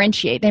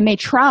differentiate. They may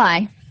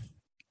try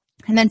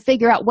and then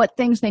figure out what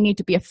things they need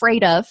to be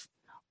afraid of,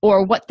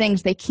 or what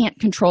things they can't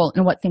control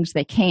and what things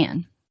they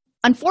can.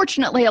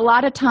 Unfortunately, a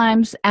lot of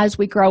times as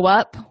we grow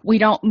up, we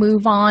don't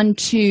move on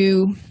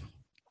to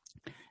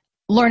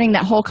learning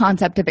that whole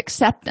concept of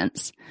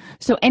acceptance.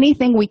 So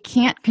anything we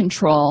can't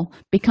control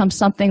becomes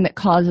something that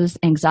causes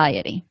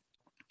anxiety.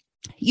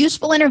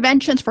 Useful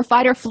interventions for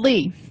fight or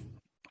flee.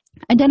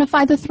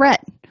 Identify the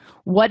threat.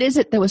 What is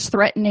it that was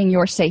threatening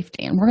your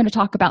safety? And we're going to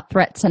talk about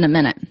threats in a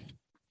minute.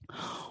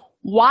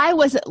 Why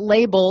was it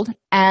labeled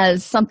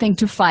as something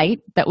to fight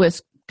that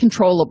was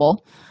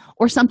controllable,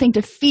 or something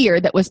to fear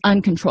that was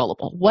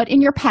uncontrollable? What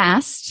in your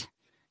past,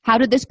 how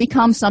did this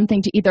become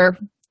something to either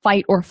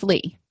fight or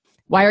flee?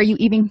 Why are you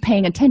even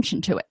paying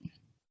attention to it?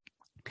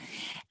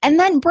 And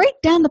then break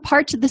down the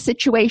parts of the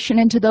situation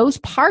into those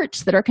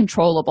parts that are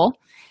controllable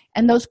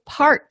and those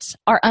parts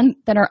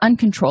that are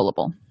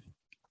uncontrollable.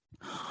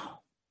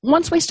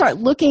 Once we start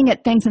looking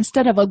at things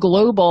instead of a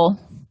global,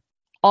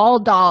 all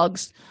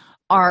dogs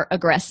are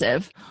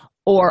aggressive,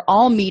 or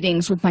all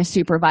meetings with my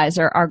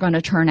supervisor are going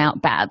to turn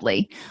out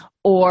badly,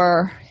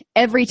 or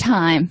every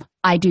time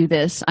I do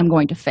this, I'm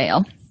going to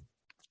fail,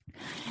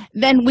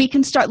 then we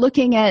can start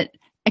looking at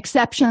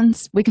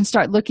exceptions. We can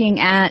start looking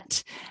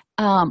at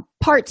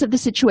parts of the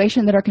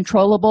situation that are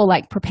controllable,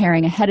 like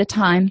preparing ahead of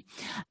time,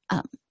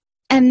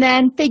 and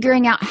then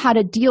figuring out how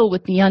to deal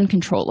with the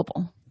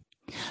uncontrollable.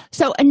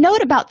 So a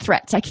note about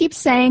threats. I keep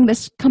saying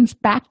this comes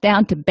back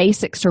down to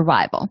basic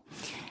survival.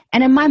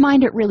 And in my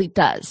mind, it really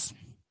does.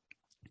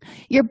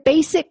 Your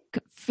basic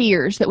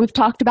fears that we've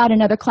talked about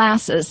in other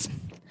classes.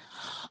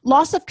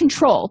 Loss of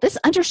control. This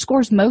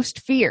underscores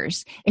most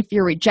fears. If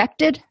you're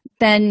rejected,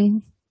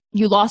 then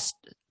you lost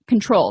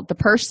control.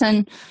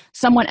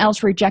 Someone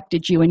else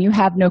rejected you and you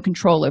have no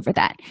control over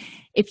that.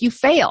 If you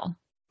fail,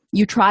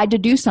 you tried to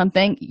do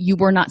something, you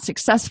were not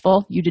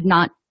successful, you did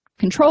not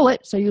control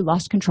it, so you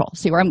lost control.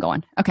 See where I'm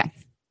going? Okay.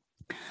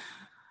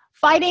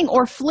 Fighting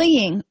or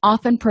fleeing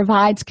often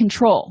provides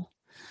control.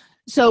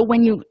 So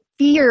when you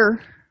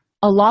fear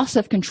a loss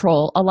of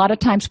control, a lot of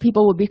times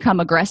people will become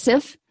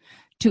aggressive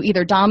to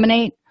either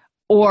dominate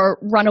or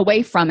run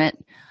away from it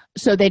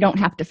so they don't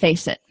have to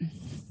face it.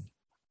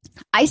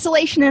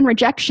 Isolation and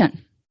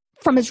rejection.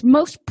 From its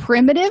most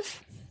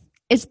primitive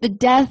is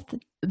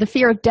the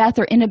fear of death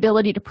or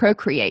inability to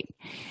procreate.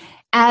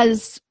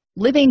 As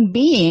living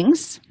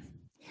beings,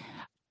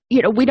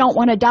 we don't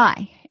want to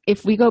die.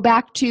 If we go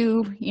back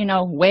to,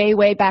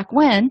 way back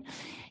when,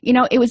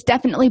 it was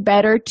definitely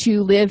better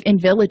to live in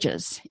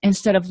villages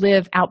instead of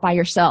live out by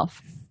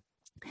yourself.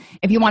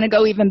 If you want to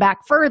go even back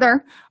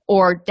further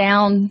or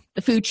down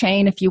the food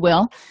chain, if you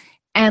will,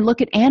 and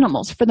look at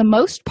animals, for the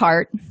most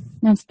part,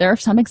 there are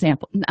some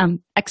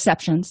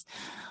exceptions,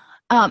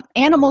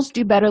 animals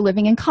do better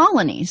living in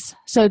colonies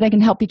so they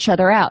can help each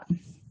other out.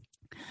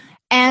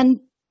 And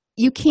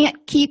you can't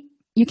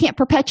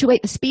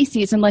perpetuate the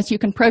species unless you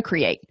can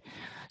procreate.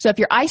 So if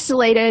you're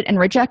isolated and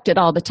rejected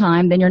all the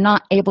time, then you're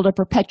not able to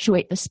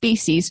perpetuate the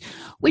species,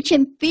 which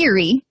in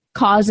theory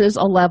causes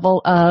a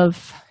level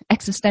of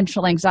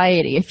existential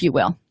anxiety, if you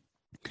will.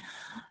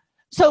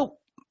 So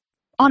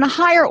on a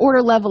higher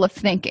order level of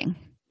thinking,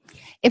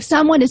 if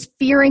someone is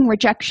fearing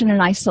rejection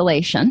and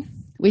isolation,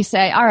 we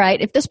say, all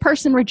right, if this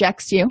person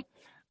rejects you,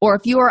 or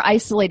if you are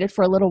isolated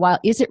for a little while,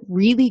 is it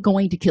really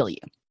going to kill you?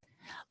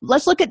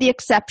 Let's look at the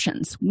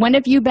exceptions. When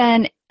have you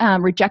been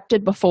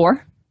rejected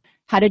before?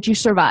 How did you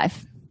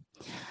survive?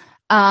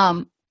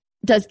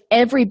 Does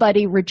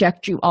everybody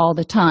reject you all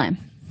the time?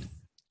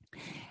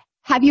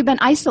 Have you been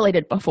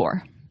isolated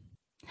before?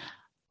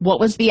 What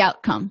was the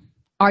outcome?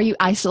 Are you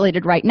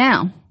isolated right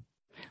now?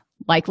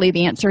 Likely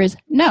the answer is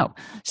no.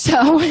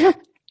 So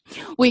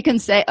we can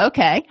say,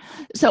 okay,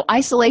 so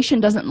isolation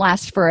doesn't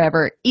last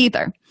forever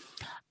either.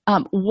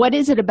 What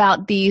is it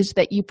about these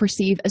that you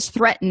perceive as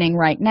threatening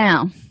right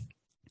now?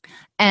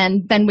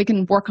 And then we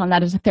can work on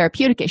that as a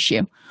therapeutic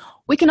issue.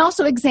 We can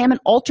also examine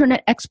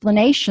alternate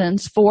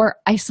explanations for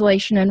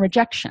isolation and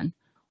rejection.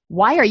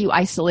 Why are you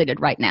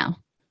isolated right now?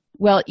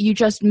 Well, you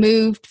just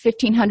moved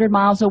 1,500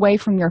 miles away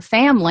from your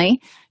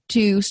family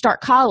to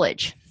start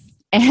college,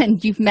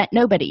 and you've met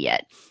nobody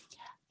yet.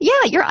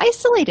 Yeah, you're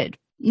isolated,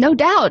 no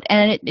doubt,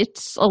 and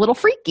it's a little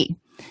freaky.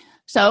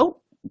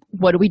 So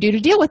what do we do to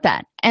deal with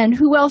that? And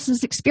who else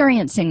is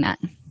experiencing that?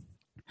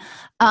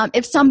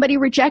 If somebody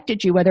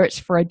rejected you, whether it's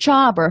for a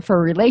job or for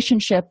a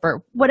relationship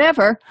or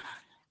whatever,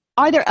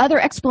 are there other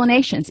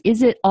explanations?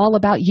 Is it all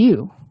about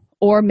you?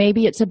 Or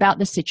maybe it's about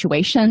the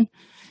situation.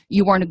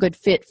 You weren't a good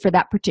fit for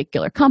that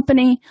particular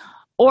company.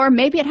 Or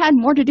maybe it had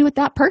more to do with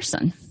that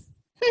person.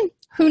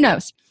 Who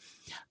knows?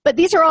 But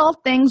these are all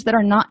things that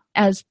are not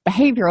as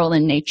behavioral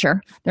in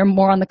nature. They're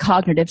more on the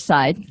cognitive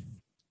side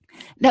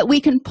that we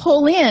can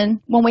pull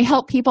in when we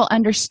help people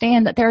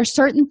understand that there are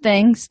certain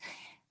things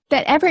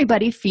that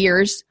everybody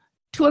fears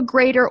to a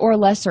greater or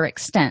lesser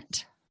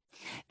extent.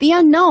 The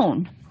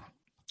unknown.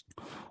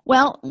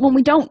 Well, when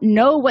we don't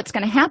know what's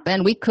going to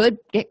happen, we could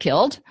get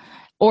killed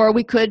or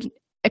we could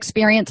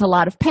experience a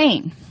lot of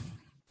pain.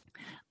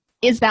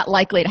 Is that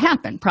likely to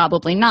happen?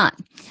 Probably not.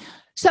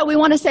 So we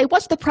want to say,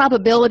 what's the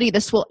probability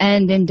this will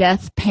end in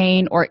death,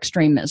 pain, or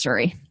extreme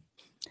misery?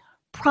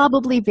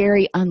 Probably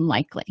very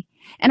unlikely.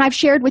 And I've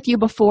shared with you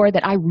before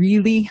that I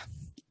really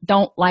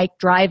don't like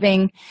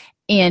driving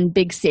in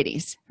big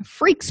cities. It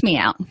freaks me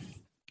out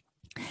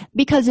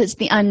because it's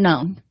the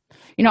unknown.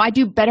 You know, I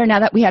do better now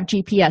that we have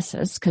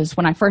GPSs, because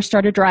when I first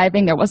started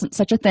driving, there wasn't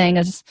such a thing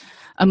as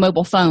a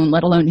mobile phone,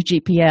 let alone a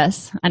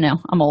GPS. I know,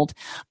 I'm old.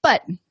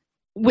 But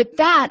with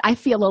that, I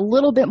feel a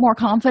little bit more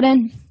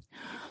confident.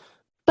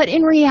 But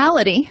in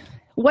reality,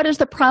 what is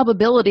the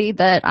probability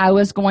that I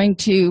was going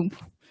to,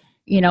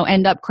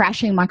 end up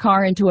crashing my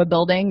car into a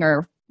building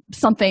or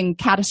something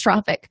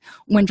catastrophic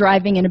when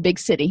driving in a big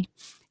city?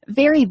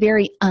 Very,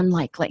 very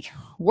unlikely.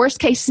 Worst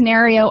case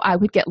scenario, I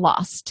would get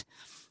lost.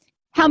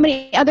 How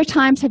many other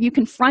times have you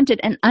confronted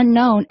an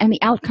unknown and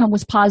the outcome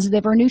was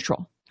positive or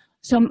neutral?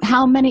 So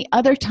how many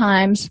other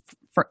times,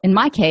 in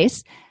my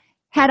case,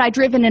 had I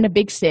driven in a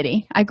big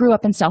city? I grew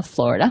up in South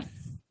Florida.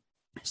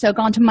 So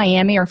gone to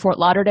Miami or Fort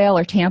Lauderdale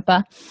or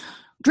Tampa,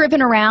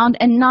 driven around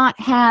and not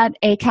had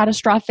a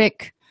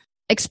catastrophic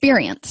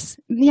experience.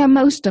 Yeah,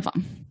 most of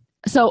them.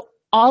 So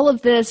all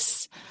of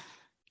this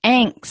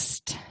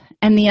angst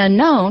and the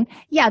unknown,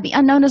 the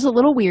unknown is a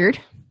little weird,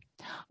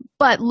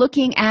 but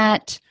looking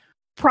at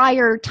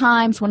prior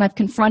times when I've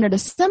confronted a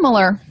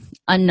similar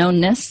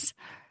unknownness,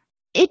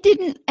 it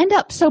didn't end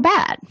up so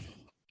bad.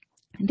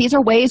 These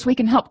are ways we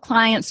can help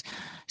clients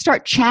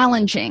start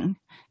challenging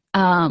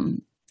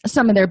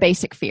some of their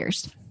basic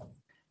fears.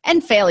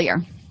 And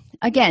failure.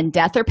 Again,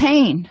 death or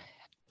pain.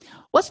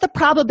 What's the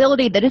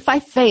probability that if I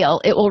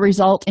fail, it will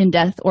result in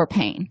death or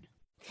pain?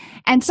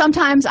 And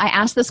sometimes I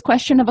ask this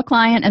question of a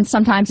client, and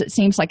sometimes it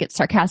seems like it's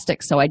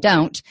sarcastic, so I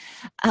don't.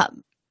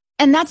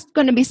 And that's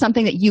going to be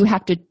something that you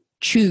have to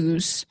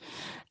choose.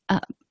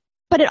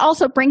 But it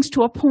also brings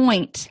to a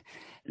point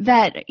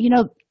that,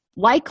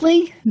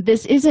 likely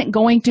this isn't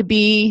going to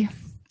be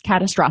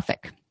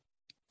catastrophic.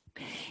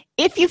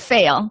 If you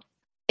fail,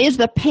 is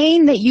the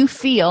pain that you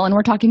feel, and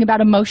we're talking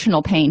about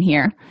emotional pain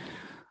here,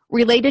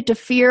 related to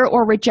fear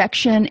or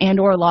rejection and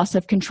or loss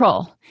of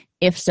control?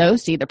 If so,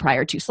 see the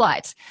prior two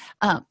slides.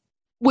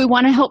 We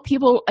want to help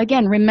people,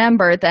 again,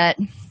 remember that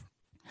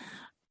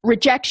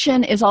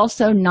rejection is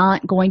also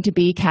not going to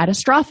be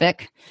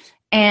catastrophic,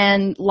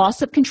 and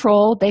loss of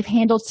control, they've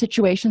handled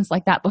situations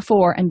like that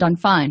before and done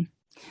fine.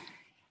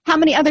 How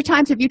many other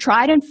times have you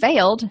tried and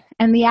failed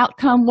and the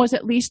outcome was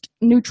at least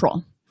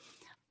neutral?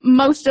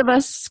 Most of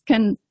us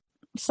can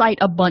cite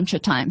a bunch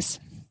of times.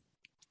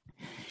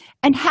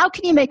 And how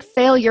can you make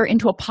failure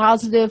into a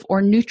positive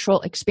or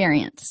neutral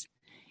experience?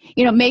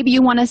 Maybe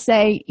you want to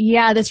say,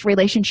 yeah, this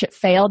relationship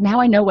failed.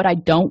 Now I know what I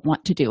don't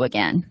want to do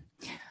again.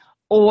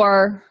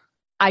 Or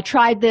I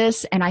tried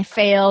this and I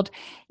failed.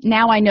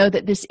 Now I know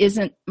that this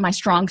isn't my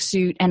strong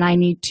suit and I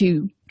need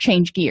to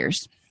change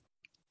gears.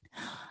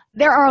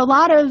 There are a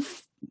lot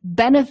of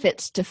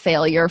benefits to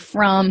failure,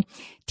 from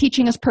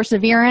teaching us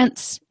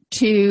perseverance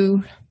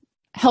to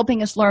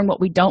helping us learn what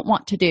we don't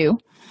want to do,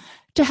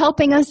 to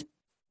helping us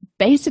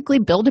basically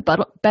build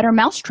a better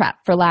mousetrap,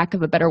 for lack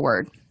of a better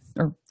word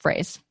or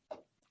phrase.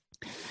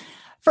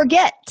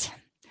 Forget.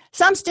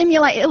 Some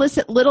stimuli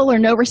elicit little or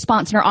no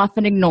response and are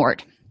often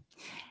ignored.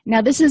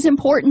 Now, this is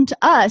important to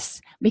us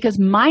because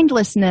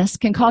mindlessness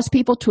can cause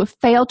people to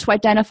fail to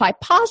identify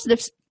positive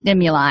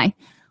stimuli,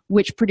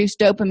 which produce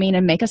dopamine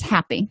and make us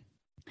happy.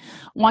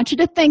 I want you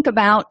to think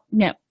about,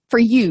 for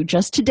you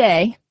just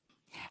today,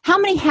 how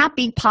many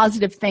happy,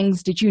 positive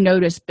things did you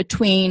notice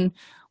between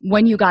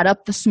when you got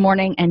up this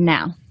morning and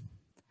now?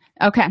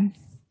 Okay.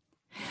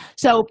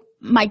 So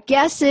my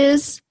guess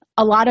is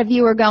a lot of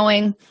you are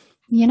going,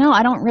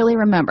 I don't really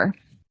remember.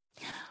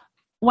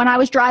 When I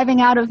was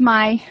driving out of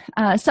my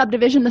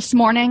subdivision this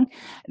morning,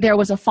 there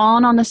was a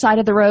fawn on the side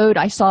of the road.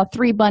 I saw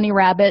 3 bunny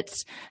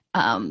rabbits.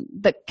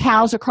 The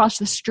cows across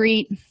the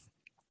street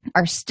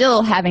are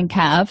still having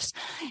calves.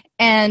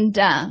 And,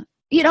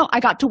 I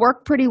got to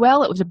work pretty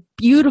well. It was a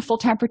beautiful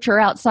temperature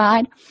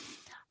outside.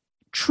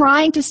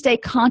 Trying to stay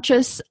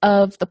conscious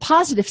of the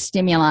positive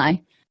stimuli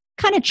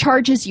kind of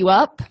charges you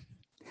up,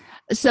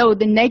 so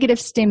the negative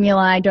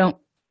stimuli don't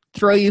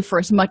throw you for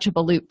as much of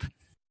a loop.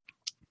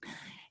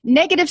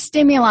 Negative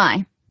stimuli.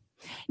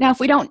 Now, if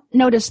we don't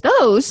notice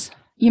those,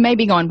 you may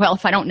be going, well,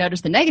 if I don't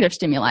notice the negative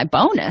stimuli,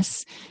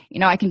 bonus,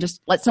 I can just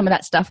let some of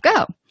that stuff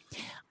go.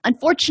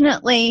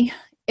 Unfortunately,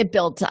 it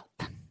builds up.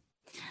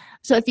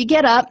 So if you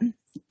get up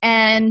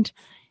and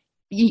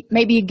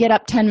maybe you get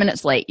up 10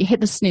 minutes late, you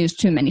hit the snooze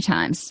too many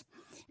times,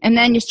 and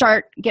then you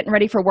start getting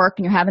ready for work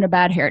and you're having a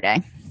bad hair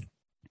day,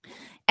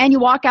 and you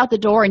walk out the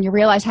door and you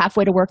realize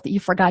halfway to work that you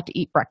forgot to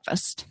eat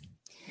breakfast.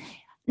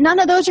 None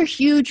of those are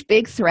huge,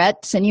 big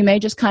threats, and you may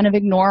just kind of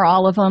ignore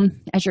all of them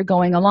as you're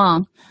going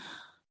along.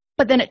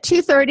 But then at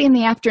 2:30 in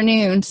the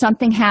afternoon,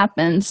 something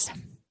happens,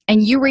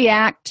 and you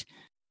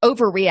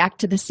overreact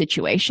to the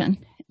situation.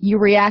 You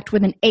react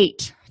with an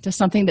 8 to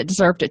something that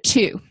deserved a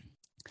 2.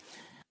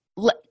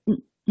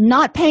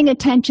 Not paying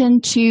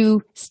attention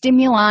to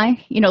stimuli,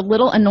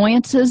 little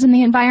annoyances in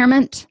the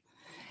environment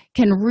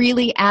can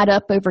really add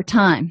up over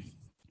time.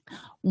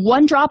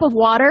 1 drop of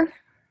water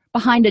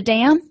behind a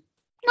dam,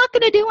 not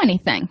going to do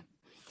anything.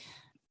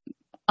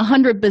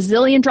 100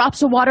 bazillion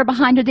drops of water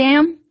behind a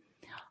dam,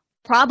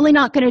 probably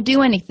not going to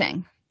do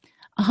anything.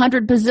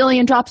 100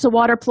 bazillion drops of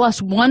water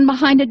plus 1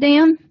 behind a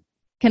dam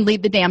can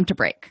lead the dam to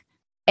break.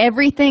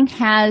 Everything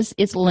has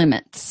its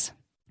limits.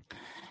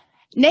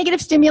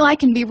 Negative stimuli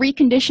can be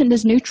reconditioned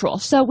as neutral,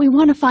 so we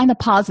want to find the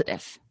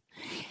positive.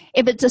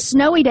 If it's a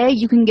snowy day,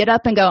 you can get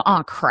up and go,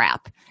 oh,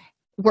 crap.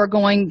 We're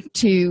going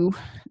to,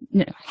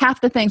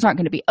 half the things aren't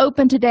going to be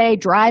open today.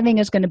 Driving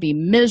is going to be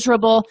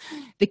miserable.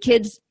 The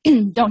kids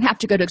don't have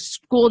to go to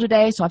school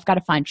today, so I've got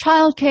to find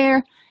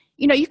childcare.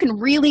 You can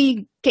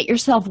really get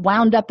yourself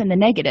wound up in the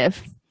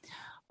negative.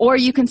 Or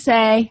you can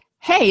say,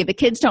 hey, the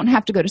kids don't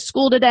have to go to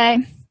school today.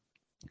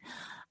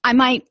 I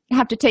might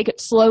have to take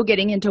it slow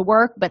getting into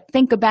work, but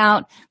think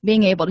about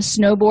being able to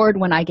snowboard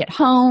when I get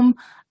home.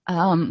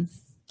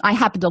 I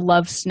happen to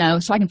love snow,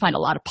 so I can find a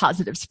lot of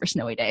positives for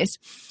snowy days.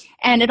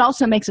 And it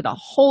also makes it a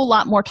whole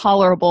lot more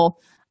tolerable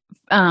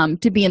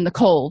to be in the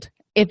cold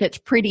if it's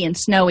pretty and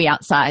snowy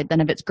outside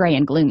than if it's gray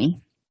and gloomy.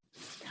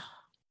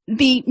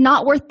 The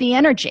not worth the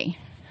energy.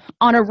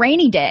 On a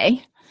rainy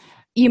day,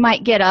 you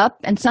might get up,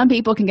 and some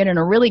people can get in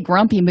a really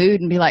grumpy mood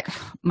and be like,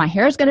 my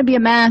hair is going to be a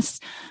mess.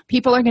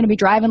 People are going to be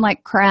driving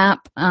like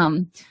crap.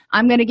 I'm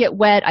going to get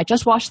wet. I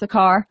just washed the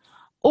car.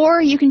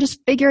 Or you can just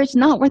figure it's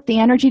not worth the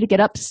energy to get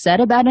upset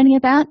about any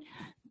of that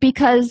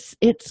because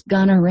it's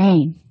going to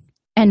rain.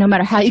 And no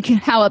matter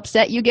how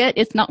upset you get,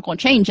 it's not going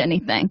to change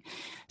anything.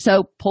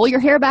 So pull your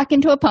hair back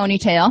into a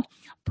ponytail,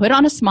 put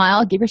on a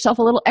smile, give yourself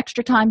a little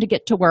extra time to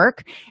get to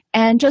work,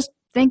 and just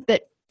think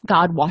that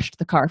God washed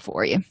the car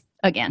for you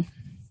again.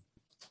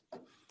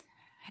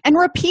 And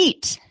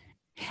repeat.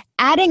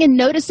 Adding and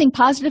noticing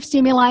positive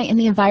stimuli in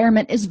the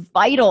environment is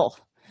vital.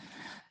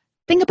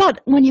 Think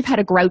about when you've had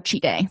a grouchy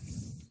day.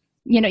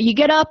 You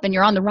get up and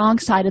you're on the wrong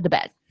side of the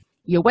bed.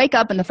 You wake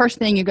up and the first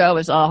thing you go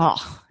is,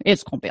 oh,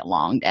 it's going to be a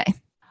long day.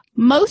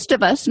 Most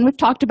of us, and we've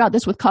talked about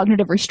this with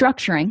cognitive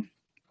restructuring,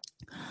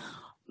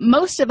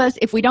 most of us,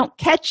 if we don't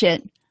catch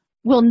it,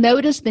 will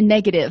notice the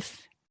negative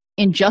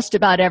in just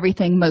about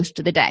everything most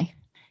of the day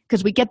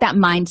because we get that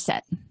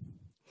mindset.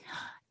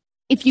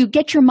 If you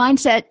get your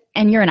mindset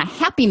and you're in a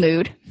happy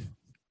mood,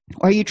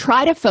 or you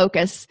try to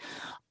focus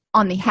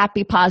on the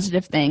happy,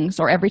 positive things,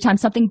 or every time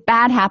something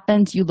bad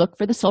happens, you look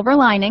for the silver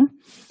lining,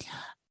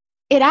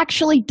 it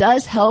actually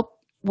does help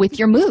with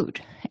your mood,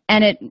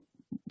 and it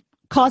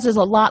causes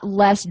a lot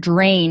less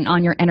drain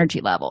on your energy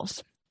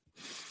levels.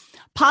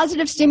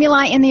 Positive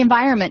stimuli in the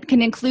environment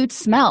can include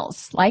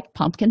smells like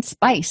pumpkin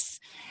spice.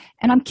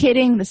 And I'm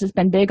kidding, this has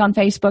been big on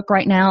Facebook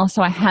right now,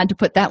 so I had to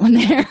put that one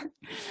there.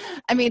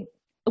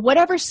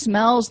 Whatever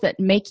smells that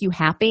make you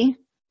happy,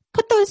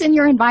 put those in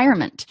your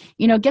environment.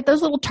 Get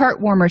those little tart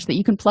warmers that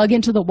you can plug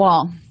into the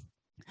wall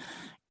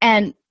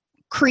and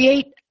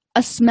create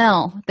a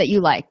smell that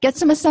you like. Get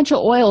some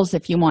essential oils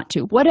if you want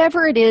to.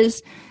 Whatever it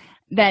is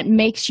that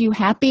makes you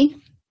happy,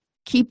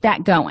 keep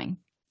that going.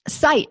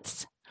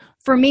 Sights.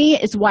 For me,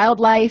 it's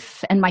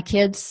wildlife and my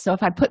kids. So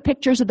if I put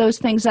pictures of those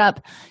things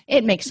up,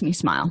 it makes me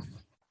smile.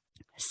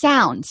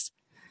 Sounds.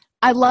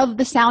 I love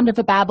the sound of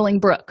a babbling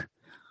brook.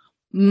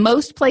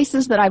 Most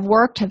places that I've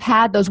worked have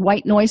had those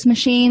white noise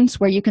machines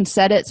where you can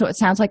set it so it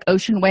sounds like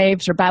ocean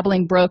waves or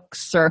babbling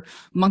brooks or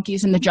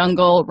monkeys in the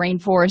jungle,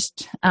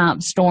 rainforest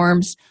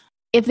storms.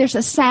 If there's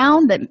a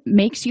sound that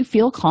makes you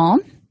feel calm,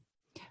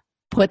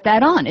 put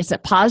that on. It's a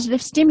positive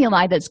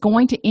stimuli that's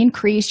going to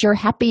increase your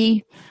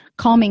happy,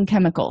 calming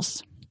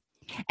chemicals.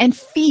 And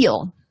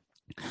feel.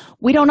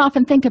 We don't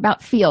often think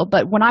about feel,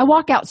 but when I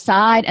walk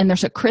outside and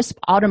there's a crisp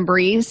autumn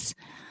breeze,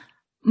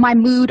 my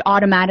mood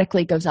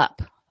automatically goes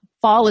up.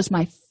 fall is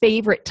my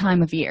favorite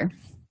time of year.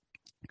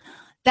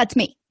 That's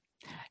me.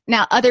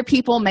 Now, other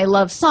people may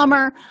love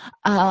summer,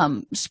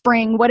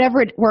 spring,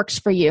 whatever it works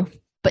for you.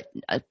 But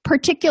a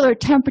particular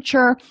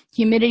temperature,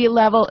 humidity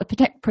level, a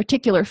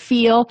particular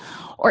feel,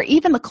 or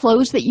even the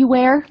clothes that you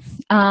wear.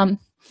 I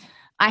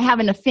have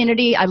an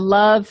affinity. I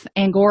love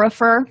Angora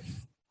fur.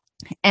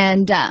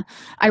 And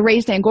I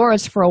raised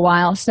Angoras for a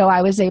while, so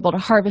I was able to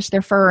harvest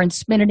their fur and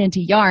spin it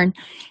into yarn.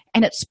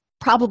 And it's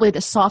probably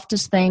the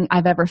softest thing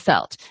I've ever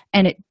felt.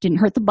 And it didn't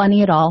hurt the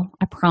bunny at all,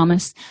 I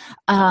promise,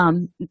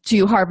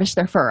 to harvest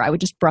their fur. I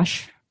would just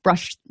brush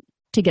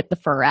to get the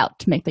fur out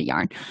to make the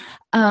yarn.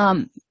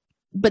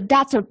 But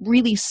that's a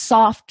really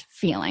soft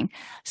feeling.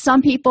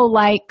 Some people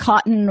like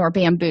cotton or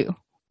bamboo.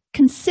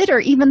 Consider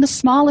even the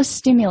smallest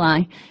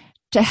stimuli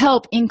to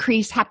help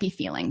increase happy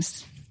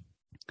feelings.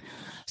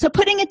 So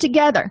putting it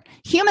together,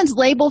 humans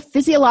label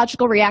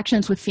physiological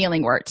reactions with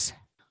feeling words.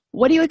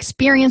 What do you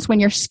experience when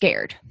you're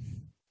scared?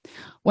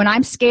 When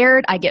I'm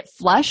scared, I get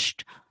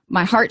flushed.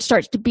 My heart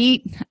starts to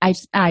beat.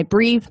 I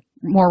breathe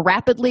more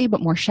rapidly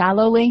but more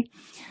shallowly.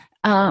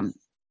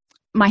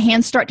 My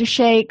hands start to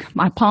shake.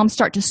 My palms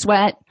start to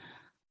sweat.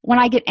 When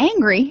I get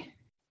angry,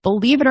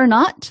 believe it or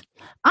not,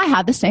 I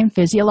have the same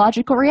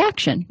physiological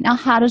reaction. Now,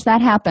 how does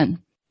that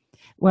happen?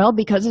 Well,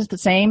 because it's the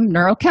same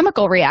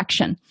neurochemical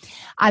reaction.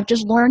 I've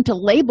just learned to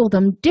label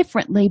them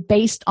differently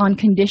based on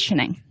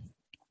conditioning.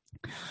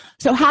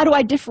 So how do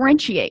I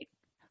differentiate?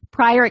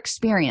 Prior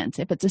experience.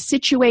 If it's a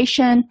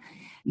situation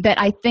that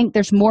I think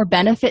there's more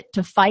benefit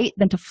to fight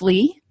than to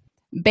flee,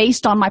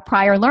 based on my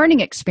prior learning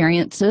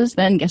experiences,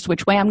 then guess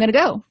which way I'm going to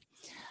go?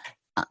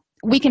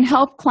 We can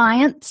help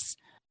clients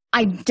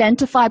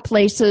identify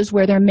places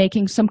where they're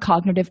making some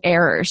cognitive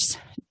errors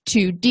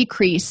to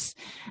decrease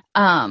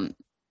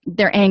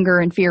their anger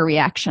and fear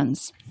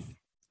reactions.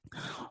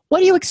 What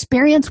do you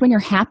experience when you're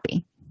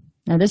happy?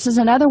 Now, this is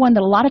another one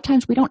that a lot of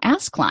times we don't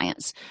ask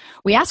clients.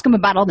 We ask them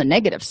about all the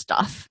negative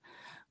stuff.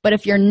 But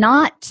if you're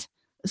not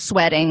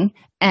sweating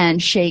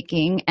and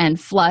shaking and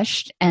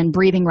flushed and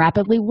breathing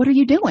rapidly, what are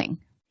you doing?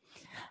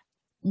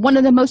 One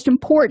of the most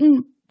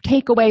important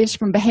takeaways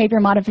from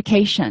behavior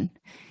modification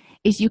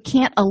is you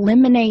can't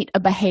eliminate a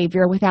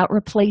behavior without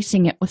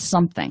replacing it with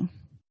something.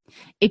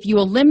 If you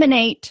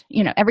eliminate,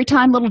 every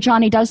time little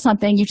Johnny does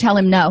something, you tell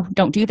him, no,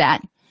 don't do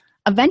that.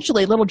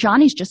 Eventually, little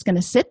Johnny's just going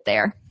to sit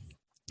there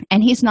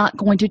and he's not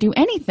going to do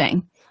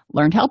anything,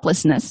 learned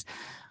helplessness,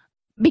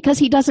 because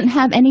he doesn't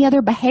have any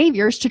other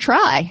behaviors to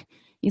try.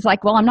 He's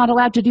like, well, I'm not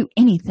allowed to do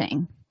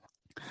anything.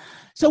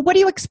 So what do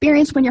you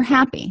experience when you're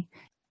happy?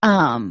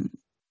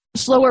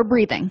 Slower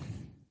breathing,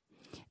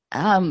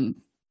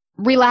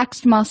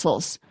 relaxed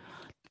muscles.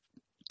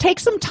 Take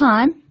some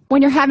time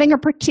when you're having a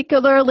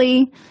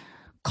particularly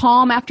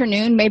calm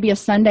afternoon, maybe a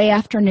Sunday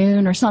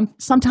afternoon, or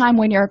sometime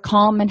when you're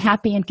calm and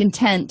happy and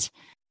content,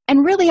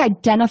 and really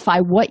identify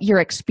what you're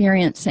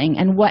experiencing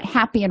and what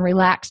happy and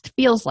relaxed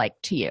feels like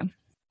to you.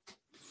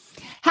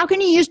 How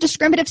can you use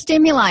discriminative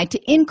stimuli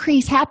to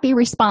increase happy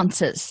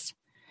responses?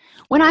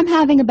 When I'm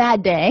having a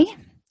bad day,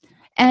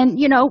 and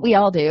we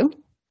all do,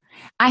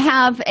 I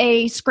have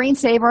a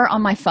screensaver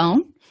on my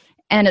phone,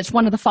 and it's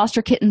one of the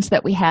foster kittens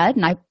that we had,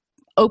 and I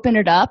open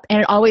it up, and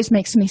it always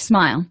makes me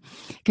smile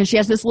because she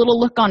has this little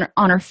look on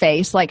her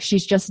face like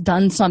she's just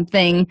done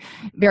something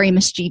very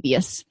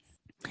mischievous.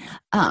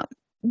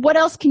 What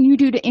else can you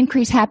do to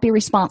increase happy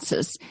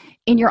responses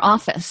in your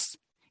office,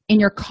 in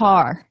your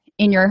car,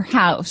 in your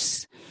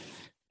house,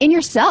 in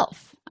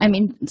yourself? I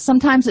mean,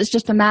 sometimes it's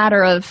just a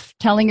matter of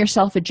telling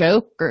yourself a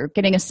joke or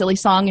getting a silly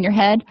song in your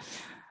head.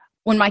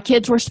 When my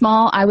kids were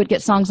small, I would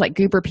get songs like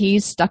Goober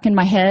Peas stuck in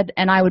my head,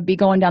 and I would be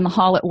going down the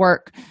hall at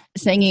work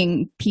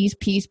singing peas,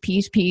 peas,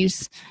 peas,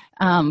 peas,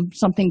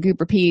 something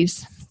Goober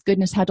Peas.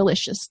 Goodness, how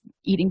delicious,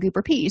 eating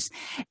Goober Peas.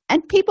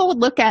 And people would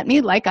look at me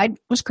like I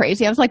was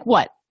crazy. I was like,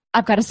 what?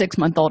 I've got a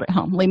 6-month-old at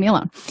home. Leave me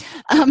alone.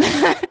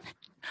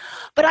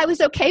 But I was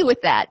okay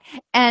with that.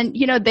 And,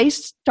 they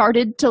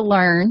started to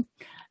learn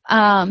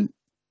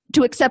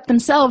to accept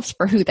themselves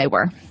for who they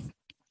were.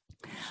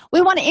 We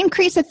want to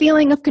increase a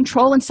feeling of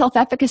control and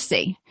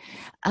self-efficacy.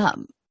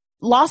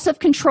 Loss of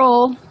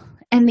control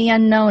and the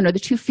unknown are the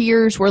two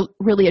fears we're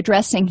really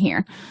addressing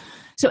here.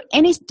 So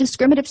any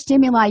discriminative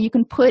stimuli you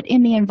can put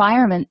in the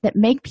environment that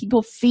make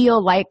people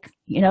feel like,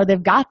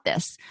 they've got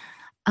this.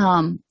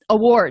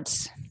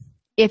 Awards.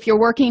 If you're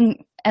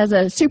working as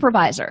a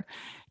supervisor,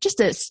 just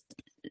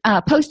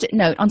a Post-it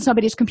note on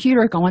somebody's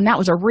computer going, that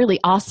was a really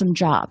awesome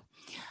job,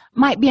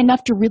 might be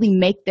enough to really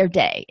make their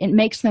day. It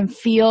makes them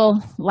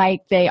feel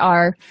like they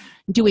are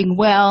doing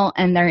well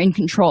and they're in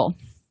control.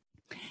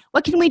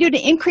 What can we do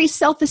to increase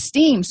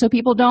self-esteem so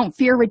people don't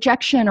fear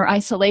rejection or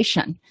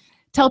isolation?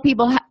 Tell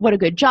people what a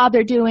good job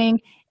they're doing,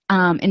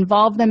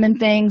 involve them in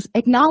things,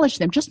 acknowledge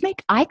them, just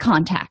make eye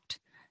contact.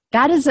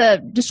 That is a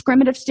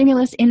discriminative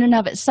stimulus in and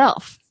of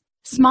itself.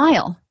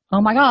 Smile, oh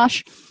my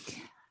gosh,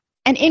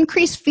 and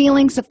increase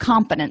feelings of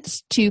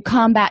competence to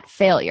combat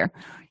failure.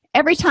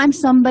 Every time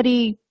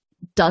somebody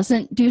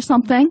doesn't do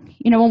something,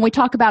 when we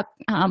talk about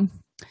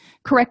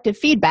corrective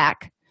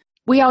feedback,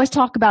 we always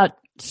talk about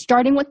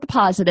starting with the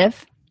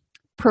positive,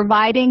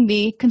 providing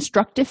the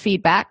constructive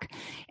feedback,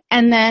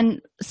 and then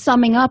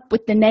summing up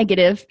with the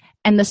negative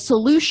and the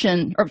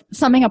solution, or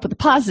summing up with the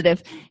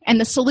positive and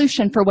the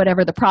solution for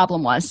whatever the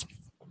problem was.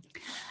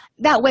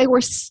 That way, we're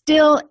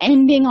still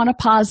ending on a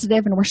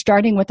positive and we're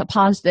starting with a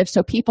positive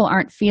so people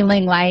aren't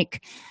feeling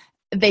like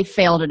they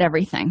failed at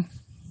everything.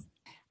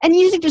 And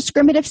using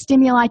discriminative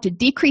stimuli to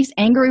decrease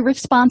angry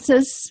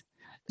responses.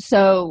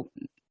 So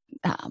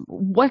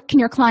what can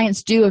your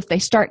clients do if they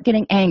start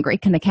getting angry?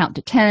 Can they count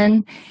to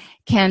 10?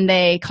 Can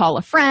they call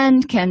a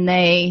friend? Can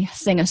they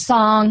sing a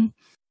song?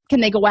 Can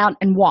they go out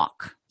and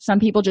walk? Some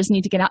people just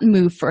need to get out and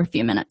move for a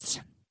few minutes.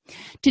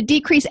 To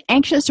decrease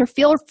anxious or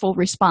fearful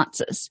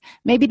responses,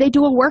 maybe they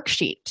do a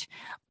worksheet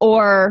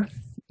or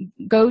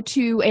go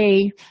to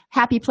a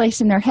happy place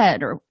in their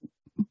head, or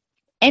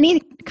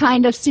any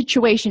kind of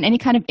situation, any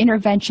kind of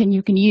intervention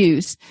you can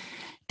use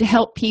to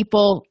help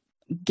people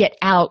get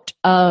out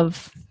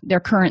of their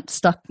current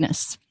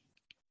stuckness.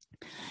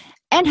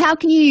 And how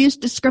can you use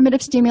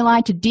discriminative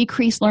stimuli to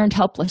decrease learned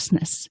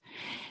helplessness?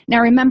 Now,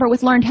 remember,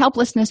 with learned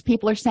helplessness,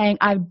 people are saying,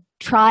 I've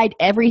tried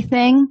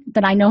everything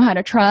that I know how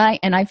to try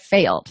and I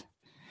failed.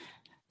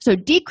 So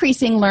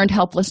decreasing learned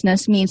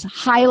helplessness means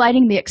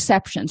highlighting the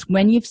exceptions.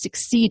 When you've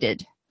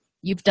succeeded,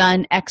 you've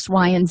done X,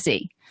 Y, and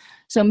Z.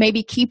 So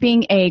maybe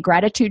keeping a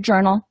gratitude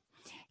journal,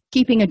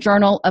 keeping a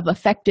journal of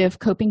effective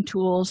coping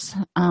tools.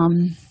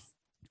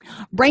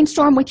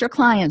 Brainstorm with your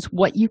clients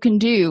what you can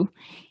do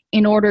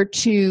in order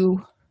to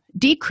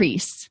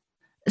decrease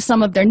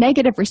some of their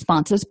negative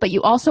responses, but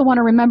you also want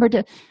to remember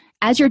to,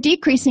 as you're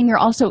decreasing, you're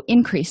also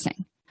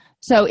increasing.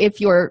 So if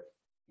you're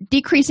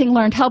decreasing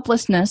learned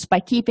helplessness by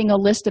keeping a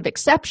list of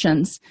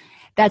exceptions,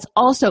 that's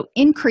also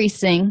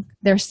increasing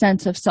their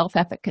sense of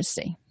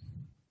self-efficacy.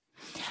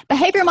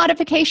 Behavior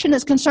modification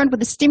is concerned with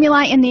the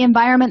stimuli in the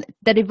environment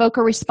that evoke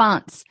a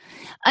response.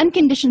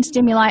 Unconditioned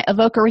stimuli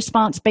evoke a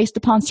response based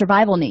upon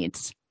survival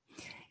needs.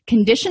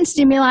 Conditioned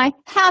stimuli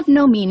have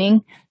no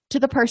meaning to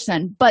the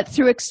person, but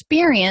through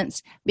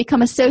experience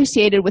become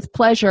associated with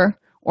pleasure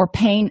or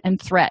pain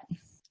and threat.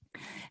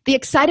 The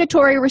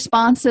excitatory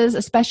responses,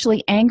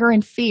 especially anger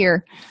and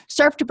fear,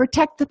 serve to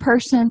protect the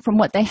person from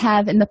what they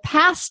have in the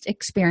past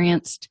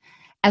experienced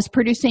as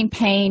producing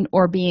pain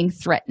or being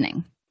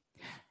threatening.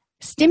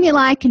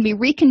 Stimuli can be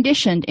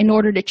reconditioned in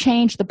order to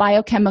change the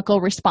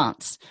biochemical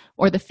response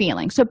or the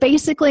feeling. So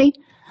basically,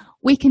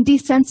 we can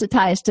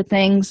desensitize to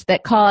things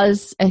that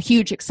cause a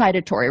huge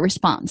excitatory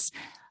response.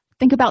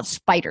 Think about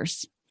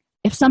spiders.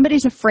 If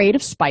somebody's afraid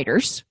of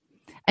spiders,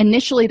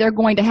 initially they're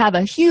going to have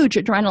a huge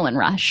adrenaline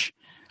rush.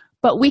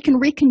 But we can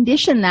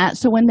recondition that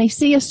so when they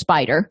see a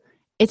spider,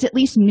 it's at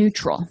least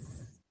neutral.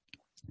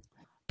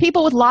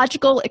 People with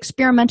logical,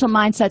 experimental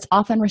mindsets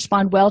often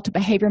respond well to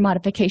behavior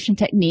modification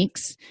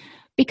techniques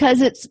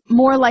because it's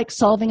more like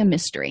solving a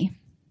mystery.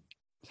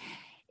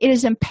 It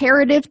is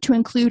imperative to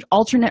include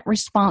alternate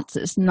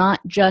responses, not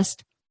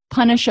just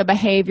punish a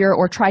behavior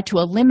or try to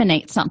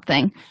eliminate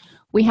something.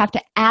 We have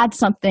to add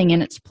something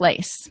in its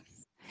place.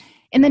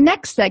 In the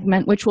next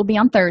segment, which will be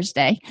on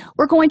Thursday,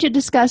 we're going to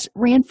discuss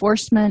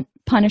reinforcement,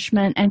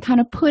 punishment, and kind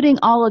of putting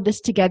all of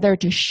this together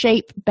to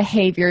shape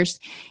behaviors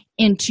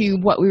into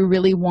what we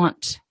really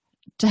want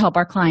to help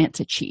our clients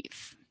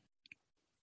achieve.